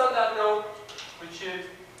impedance on that node, which is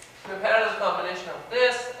the parallel combination of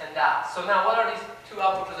this and that. So now what are these two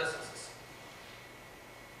output resistances?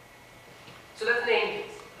 So let's name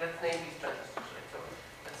these. Let's name these transistors. Right? So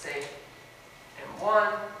let's say M1,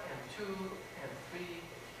 M2, M3,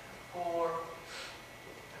 M4,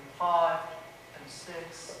 M5,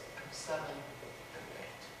 M6, M7,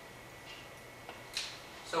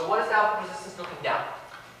 So what is the output resistance looking down?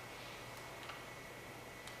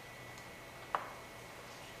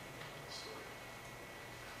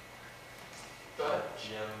 Go ahead.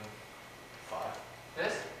 GM5.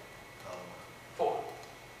 This? 4. No,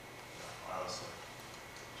 I also.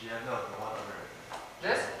 GM, no, the one under it.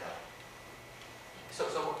 This? Yeah. So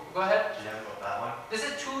go ahead. GM of that one? This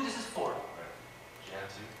is 2, this is 4. Right.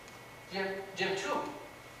 GM2? GM2.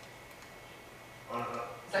 Oh, no.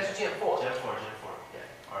 It's actually GM4. GM4. Yeah.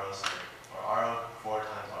 RO6. Or RO4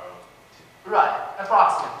 times RO2. Right,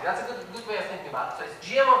 approximately. That's a good way of thinking about it. So it's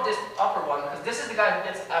GM of this upper one, because this is the guy who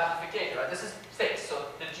gets amplification, right? This is fixed, so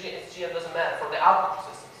its GM doesn't matter for the output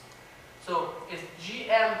resistance. So it's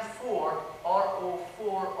GM4,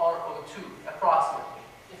 RO4, RO2, approximately.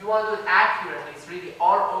 If you want to do it accurately, it's really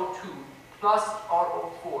RO2 plus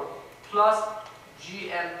RO4 plus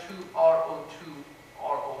GM2, RO2,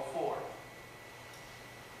 RO4.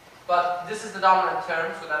 But this is the dominant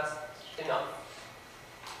term, so that's enough.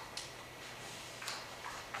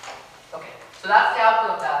 Okay, so that's the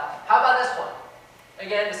output of that. How about this one?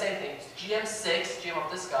 Again, the same thing. It's GM6, GM of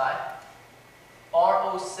this guy,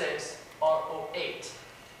 RO6, RO8.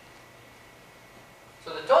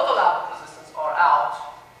 So the total output resistance, or out,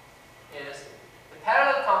 is the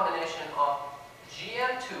parallel combination of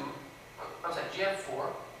GM2, I'm sorry,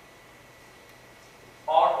 GM4,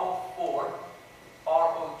 RO4,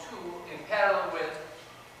 RO2 in parallel with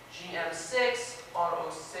GM6,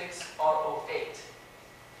 RO6, RO8.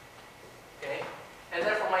 Okay? And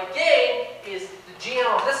therefore my gain is the GM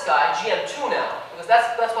of this guy, GM2 now, because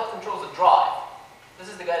that's what controls the drive. This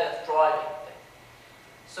is the guy that's driving.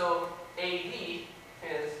 So AD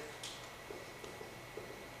is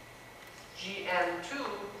GM2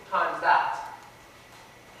 times that.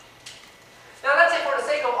 Now let's say for the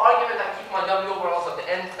sake of argument I keep my W overalls of the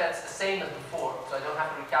end feds the same as before, so I don't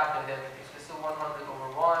have to recalculate everything. So this is 100 over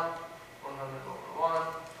 1, 100 over 1, 100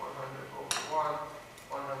 over 1,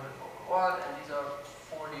 100 over 1, and these are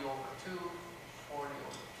 40 over 2, 40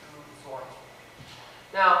 over 2, so on.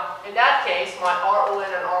 Now, in that case, my RON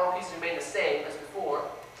and ROPs remain the same as before,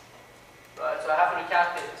 right? So I have to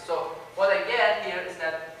recalculate this. So what I get here is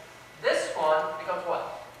that this one becomes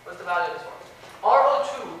what? What's the value of this one?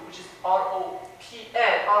 RO2, which is RON,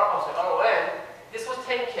 this was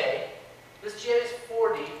 10K, this GM is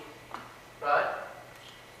 40, right?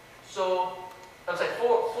 So, I'm sorry,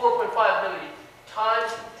 4.5 milli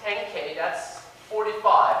times 10K, that's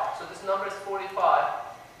 45, so this number is 45,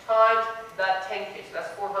 times that 10K, so that's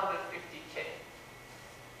 450K.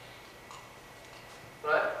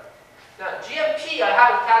 Right? Now, GMP, I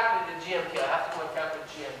haven't calculated GMP, I have to go and calculate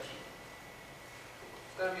GMP.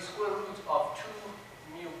 It's going to be square root of 2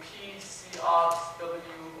 mu p C ox W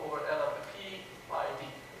over L of the P by D.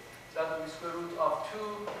 So that will be square root of 2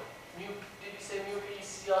 mu, did you say mu p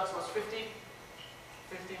C ox was 50?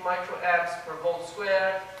 50 microamps per volt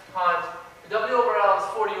square times, the W over L is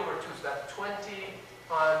 40 over 2, so that's 20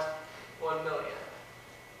 times 1 million.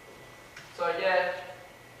 So again,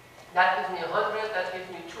 that gives me 100, that gives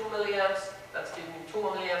me 2 milliamps, that's giving me 2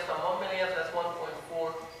 milliamps from 1 milliamp, that's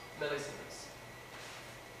 1.4 millisiemens.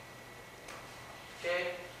 Okay,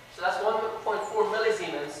 so that's 1.4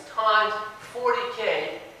 millisiemens times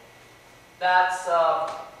 40K, that's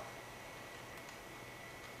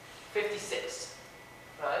 56,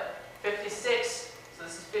 right? 56, so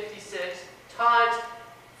this is 56 times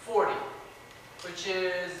 40, which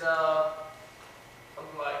is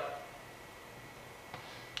something like,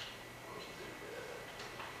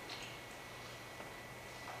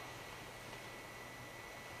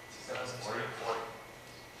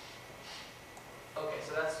 okay,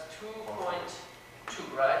 so that's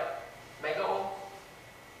 2.2, right? Mega ohm,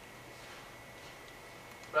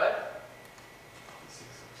 right?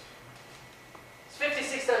 It's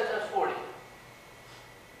 56 times 40.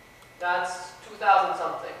 That's 2,000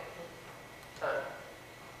 something. Right.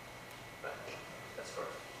 That's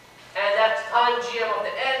correct. And that's time GM of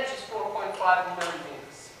the N, which is 4.5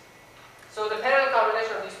 milliliters. So the parallel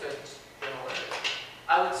combination of these two,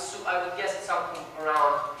 I would guess it's something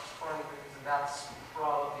around 400 degrees, and that's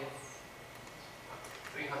probably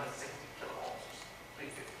 360 kiloohms,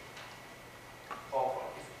 350.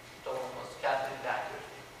 Ballpark, if you don't want to calculate it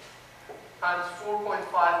accurately. Times 4.5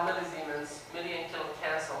 millisiemens, milli and kilo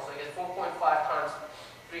cancel, so I get 4.5 times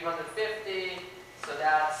 350, so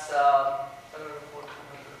that's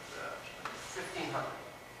 1,500.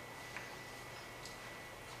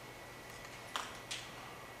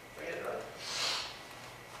 I get it right?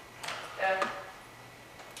 And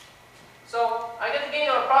so I get the gain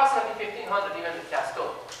of approximately 1,500 even with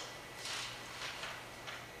cascode.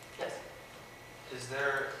 Yes? Is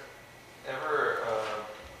there ever a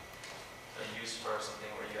use for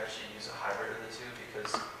something where you actually use a hybrid of the two?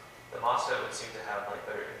 Because the MOSFET would seem to have like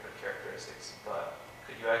better input characteristics, but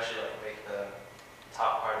could you actually like make the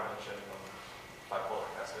top part a bunch of bipolar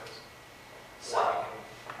cascodes? So you can,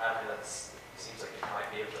 after that, seems like you might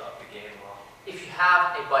be able to up the gain well. If you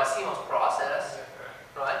have a BiCMOS process,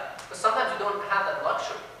 right? But sometimes you don't have that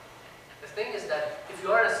luxury. The thing is that if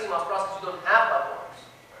you are in a CMOS process, you don't have bipolars.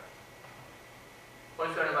 Or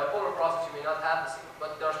if you're in a bipolar process, you may not have the CMOS.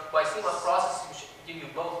 But there's BiCMOS processes which give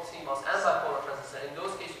you both CMOS and bipolar transistors. And in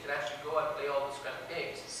those cases, you can actually go and play all those kind of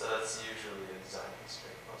games. So that's usually a design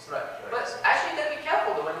constraint. Right. But actually, you got to be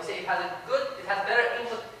careful though when you say it has better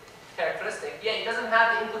input characteristic. Yeah, it doesn't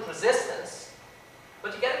have the input resistance,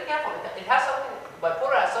 but you got to be careful. It has something.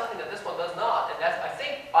 Bipolar has something that this one does not, and that's, I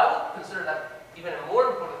think I would consider that even a more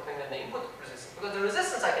important thing than the input resistance, because the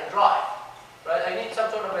resistance I can drive, right? I need some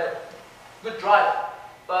sort of a good driver,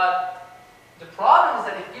 but the problem is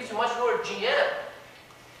that it gives you much lower GM,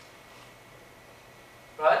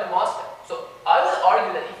 right? The MOSFET. So I would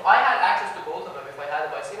argue that if I had access to both of them, if I had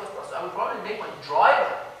a BiCMOS processor, I would probably make my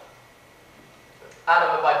driver out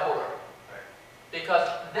of a bipolar. Because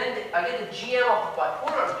then I get the GM of the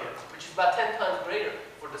bipolar here, which is about 10 times greater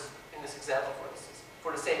for this, in this example, for instance,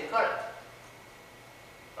 for the same current.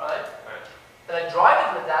 right? Right. And I drive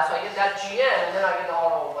it with that, so I get that GM, and then I get the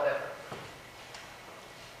RO, whatever.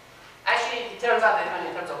 Actually, it turns out that even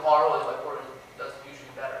in terms of RO, the bipolar does usually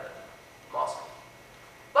better than MOSFET.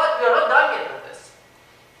 But we are not done yet with this.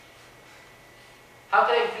 How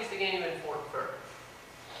can I increase the gain even further?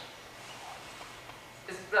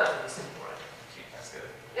 It's relatively simple, right? That's good.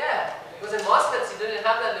 Yeah, because in MOSFETs, you didn't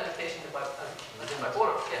have that limitation in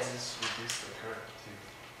bipolar. Yes. Just reduce the current too.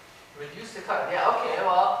 Reduce the current. Yeah, okay,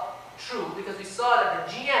 well, true, because we saw that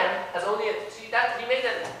the GM has only see that he made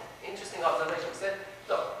an interesting observation. He said,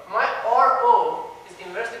 look, my RO is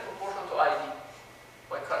inversely proportional to ID,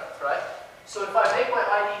 my current, right? So if I make my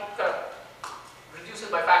ID current reduce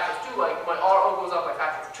it by factor of 2, like my RO goes up by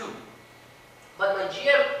factor of 2. But my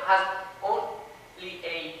GM has only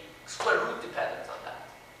a square root dependence on that.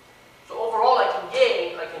 So overall I can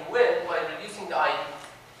gain, I can win by reducing the ID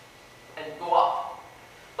and go up.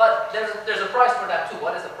 But there's a price for that too.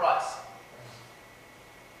 What is the price?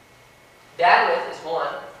 Bandwidth is 1,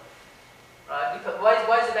 right? Because why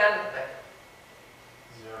is the bandwidth effective?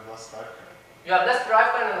 Because you have less drive current. You have less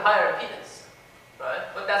drive current and higher impedance,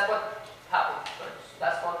 right? But that's what happens. Right? So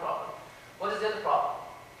that's one problem. What is the other problem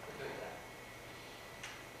with doing that?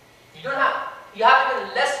 You have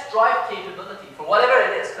even less drive capability for whatever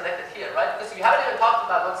it is connected here, right? Because you haven't even talked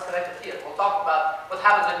about what's connected here. We'll talk about what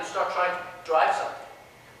happens when you start trying to drive something.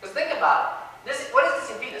 Because think about it. What is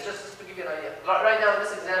this impedance? Just to give you an idea. Right now,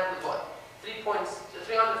 this example is what? 350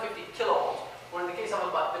 kilo ohms. Or in the case of the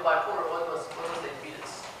bipolar, what was the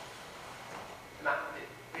impedance?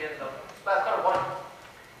 We ended up about kind of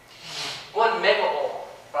 1 mega ohm,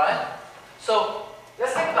 right? So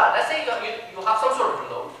let's think about it. Let's say you have some sort of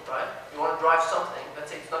load, right? You want to drive something. Let's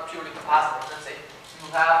say it's not purely capacitive. Let's say you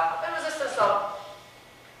have a resistance of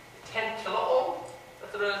 10 kilo ohm.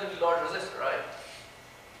 That's a relatively large resistor, right?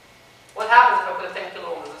 What happens if I put a 10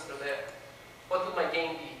 kilo ohm resistor there? What would my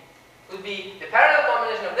gain be? It would be the parallel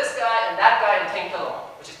combination of this guy and that guy and 10 kilo ohm,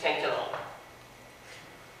 which is 10 kilo ohm.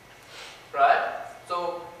 Right?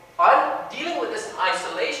 So I'm dealing with this in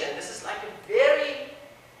isolation. This is like a very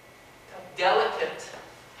delicate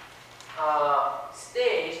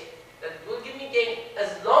stage that will give me gain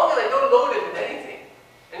as long as I don't load it with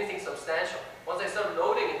anything substantial. Once I start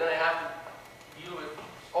loading it, then I have to deal with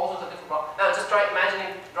all sorts of different problems. Now just try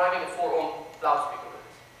imagining driving a 4 ohm loudspeaker with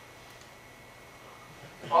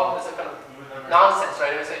it. All of this is kind of nonsense,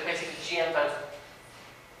 right? It's like basically GM times.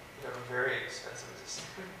 You have a very expensive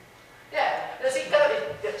resistor. Yeah, and see,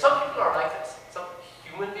 some people are like this. Some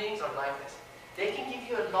human beings are like this. They can give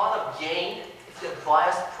you a lot of gain if they're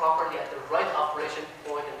biased properly at the right operation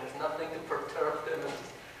point and there's nothing to perturb them.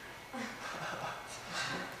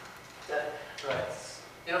 Right.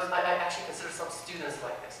 You know, I actually consider some students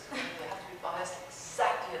like this. They have to be biased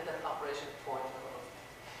exactly at that operation point.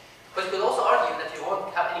 But you could also argue that you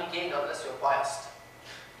won't have any gain unless you're biased.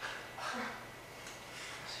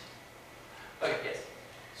 Okay, yes.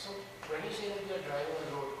 So when you say that you are driving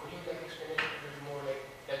a load, could you like explain it a little more? Like,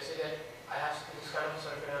 let's say that I have this kind of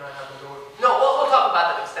circuit and I have a load. No, we'll talk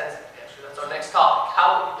about that extensively. Actually, that's our next topic.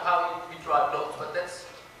 How we drive loads, but that's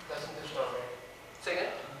in this term, right? say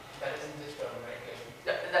again. That is in this term, right?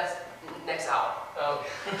 Yeah, that's next hour.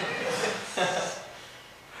 Okay.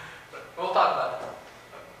 We'll talk about it.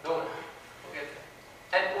 Don't worry. We'll get there.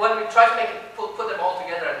 And when we try to make it, put them all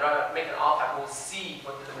together and make an op-amp, we'll see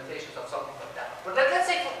what the limitations of something like that. But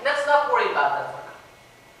let's not worry about that for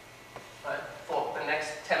now. Right? For the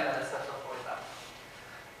next 10 minutes, let's not worry about it.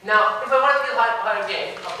 Now, if I want to get higher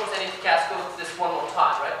gain, of course I need to cascade this one more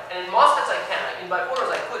time, right? And in MOSFETs I can. In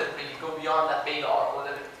bipolars I couldn't really go beyond that beta R or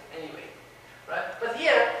whatever anyway. Right? But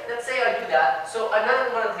here, let's say I do that. So I'm not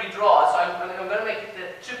going to redraw, so I'm going to make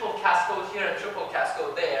the triple cascade here and triple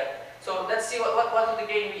cascade there. So let's see what would the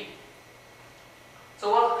gain be. So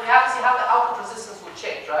we have to see how the output resistance would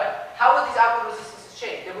change, right? How would these output resistances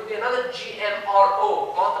change? There would be another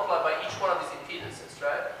GMRO multiplied by each one of these impedances,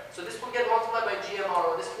 right? So this will get multiplied by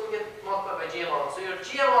GMRO, this will get multiplied by GMRO. So your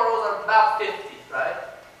GMROs are about 50, right?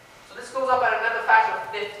 So this goes up by another factor of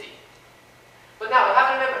 50. But now, you have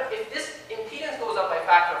to remember, if this impedance goes up by a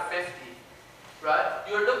factor of 50, right,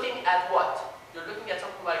 you're looking at what? You're looking at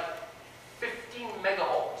something like 15 mega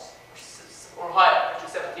ohms, or higher, actually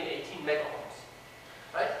 17, 18 mega ohms,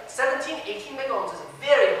 right? 17, 18 mega ohms is a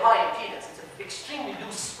very high impedance. It's an extremely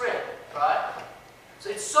loose spring, right? So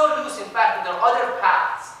it's so loose, in fact, that there are other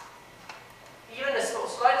paths. Even the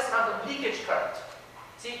slightest amount of leakage current.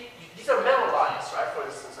 See, these are metal lines, right, for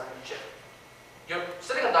instance, on your chip. Your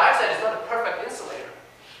silicon dioxide is not a perfect insulator.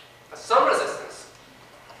 It has some resistance.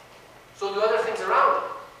 So do other things around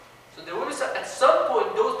it. So there will be at some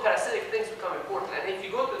point those parasitic things become important. And if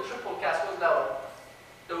you go to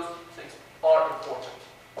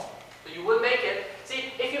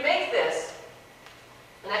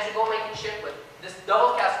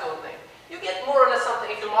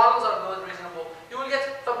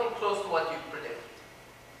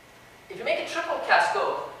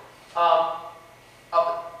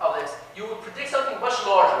of this, you would predict something much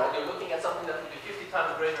larger. Right? You're looking at something that would be 50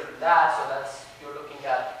 times greater than that, so you're looking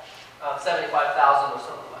at 75,000 or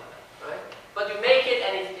something like that, right? But you make it,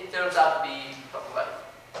 and it turns out to be something like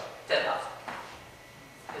 10,000.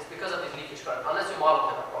 It's because of this leakage current, unless you model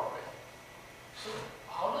it appropriately. So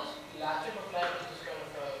how does latch-up apply to this kind of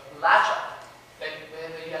latch-up? Like where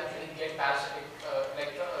you actually get parasitic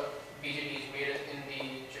BJTs made in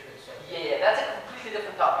the chip itself? Yeah, that's a completely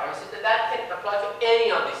different topic. I mean, so that can apply to any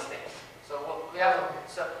of these things. So what we have.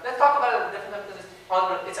 So let's talk about it a different time because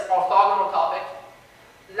it's an orthogonal topic.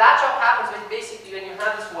 Latch-up happens when basically when you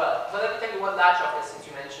have this well. So let me tell you what latch-up is since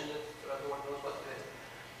you mentioned it, so everyone knows what it is.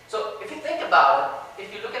 So if you think about it,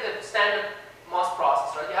 if you look at the standard MOS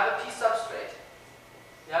process, right, you have a P substrate,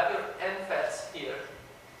 you have your N FETs here,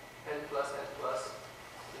 N plus, the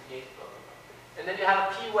gate flow. And then you have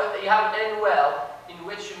a P well, you have an N well in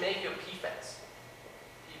which you make your P FETs.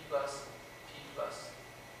 P plus, N plus,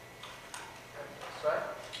 right?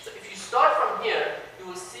 So if you start from here, you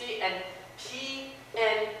will see an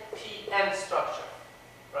PN structure,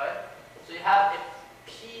 right? So you have a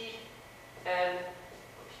PN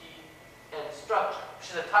structure, which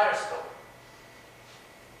is a tire store,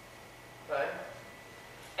 right?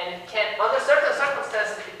 And it can, under certain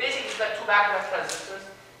circumstances, it basically is like two back-to-back transistors.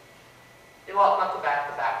 Well, not two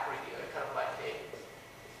back-to-back really, kind of like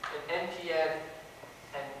an NPN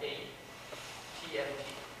and a PNP.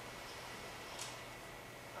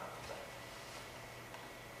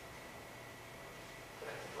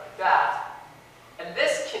 Like that. And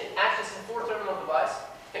this can actually is a four-terminal device.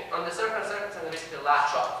 Under certain circumstances, basically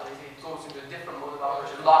latch up. So it goes into a different mode of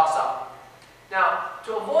operation, locks up. Now,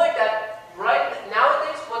 to avoid that, right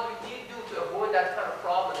nowadays, what we do to avoid that kind of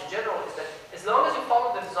problem in general is that as long as you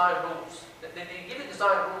follow the design rules, they give you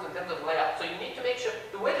design rules in terms of layout. So you need to make sure,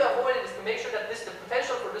 the way to avoid it is to make sure that the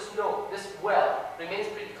potential for this node, this well, remains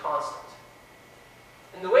pretty constant.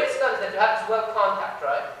 And the way it's done is that you have this well contact,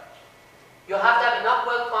 right? You have to have enough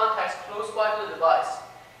well contacts close by to the device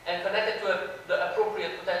and connected to the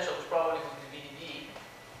appropriate potential, which probably is the VDD,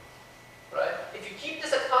 right? If you keep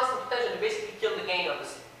this at constant potential, you basically kill the gain of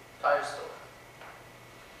this tire store.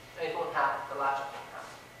 And it won't happen, the latch-up won't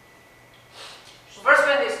happen. First,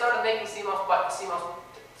 when they started making CMOS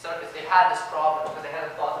circuits, they had this problem because they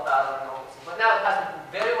hadn't thought about it and all this. But now it has been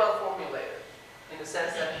very well formulated in the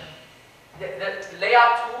sense that the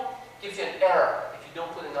layout tool gives you an error if you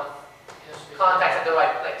don't put enough contacts at the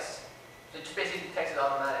right place. So it just basically detects it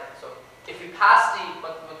automatically. So if you pass the,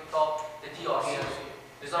 what we call the DRC,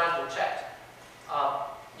 design rule check,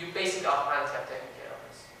 you basically automatically have taken care of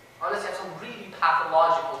this. Unless you have some really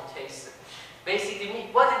pathological case. Basically,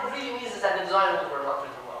 what it really means is that the design rules were not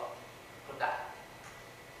written well for that.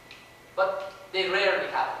 But they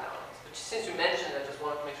rarely happen nowadays. But since you mentioned it, I just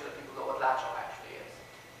wanted to make sure that people know what latch-up actually is.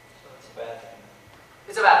 So it's a bad thing.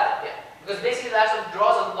 It's a bad thing, yeah. Because basically latch-up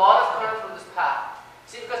draws a lot of current through this path.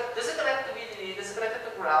 See, because this is connected to VDD, this is connected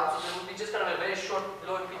to ground, so there will be just kind of a very short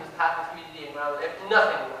low impedance path with VDD and ground.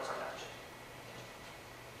 Nothing works on that chip.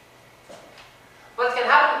 But it can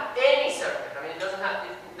happen in any circuit. I mean, it doesn't have,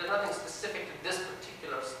 there's nothing specific to this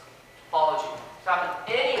particular topology. It can happen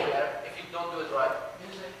anywhere if you don't do it right.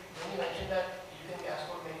 Because when you mentioned that you can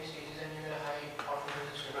cascode many stages and you get a high output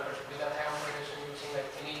resistance, with that high output resistance, you're saying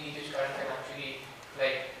like any leakage current can actually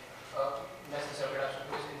like mess the circuit up.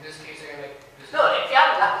 Because in this case, again, like this. No, if you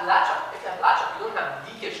have latch-up, you don't have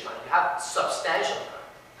leakage current. You have substantial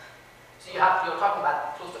current. So you're talking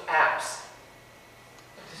about close to amps.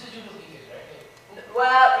 But this is due to leakage, right?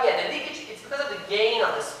 Well, yeah, the leakage, it's because of the gain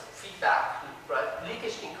of this feedback loop, right?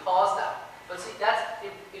 Leakage can cause that. But see, that's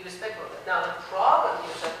irrespective of that. Now, the problem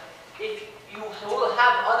is that if you will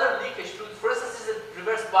have other leakage through, for instance, this is a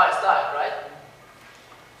reverse bias diode, right?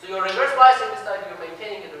 So you're reverse biasing this diode, you're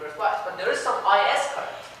maintaining the reverse bias, but there is some IS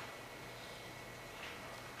current.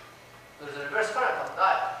 There's a reverse current on the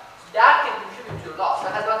diode. So that can contribute to your loss.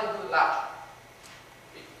 That has nothing to do with latch.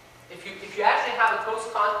 If you actually have a close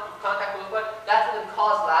contact with it, that wouldn't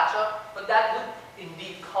cause latch-up, but that would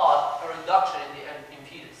indeed cause a reduction in the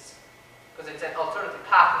impedance. Because it's an alternative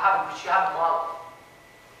path to having, which you have a model.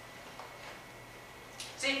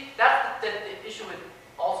 See, that's the issue with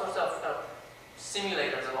all sorts of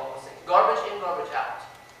simulators and all those things. Garbage in, garbage out.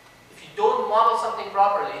 If you don't model something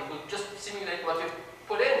properly, it will just simulate what you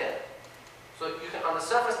put in there. So you can, on the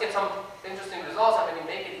surface, get some interesting results, and when you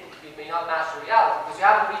make it, it may not match the reality, because you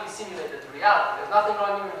haven't really simulated the reality. There's nothing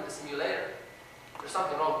wrong even with the simulator. There's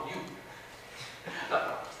something wrong with you.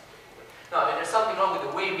 No, I mean, there's something wrong with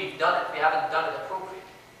the way we've done it. We haven't done it appropriately.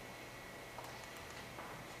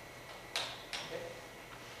 Okay.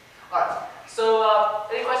 Alright, so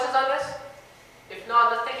any questions on this? If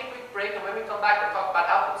not, let's take a quick break, and when we come back, we'll talk about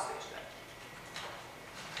output stage.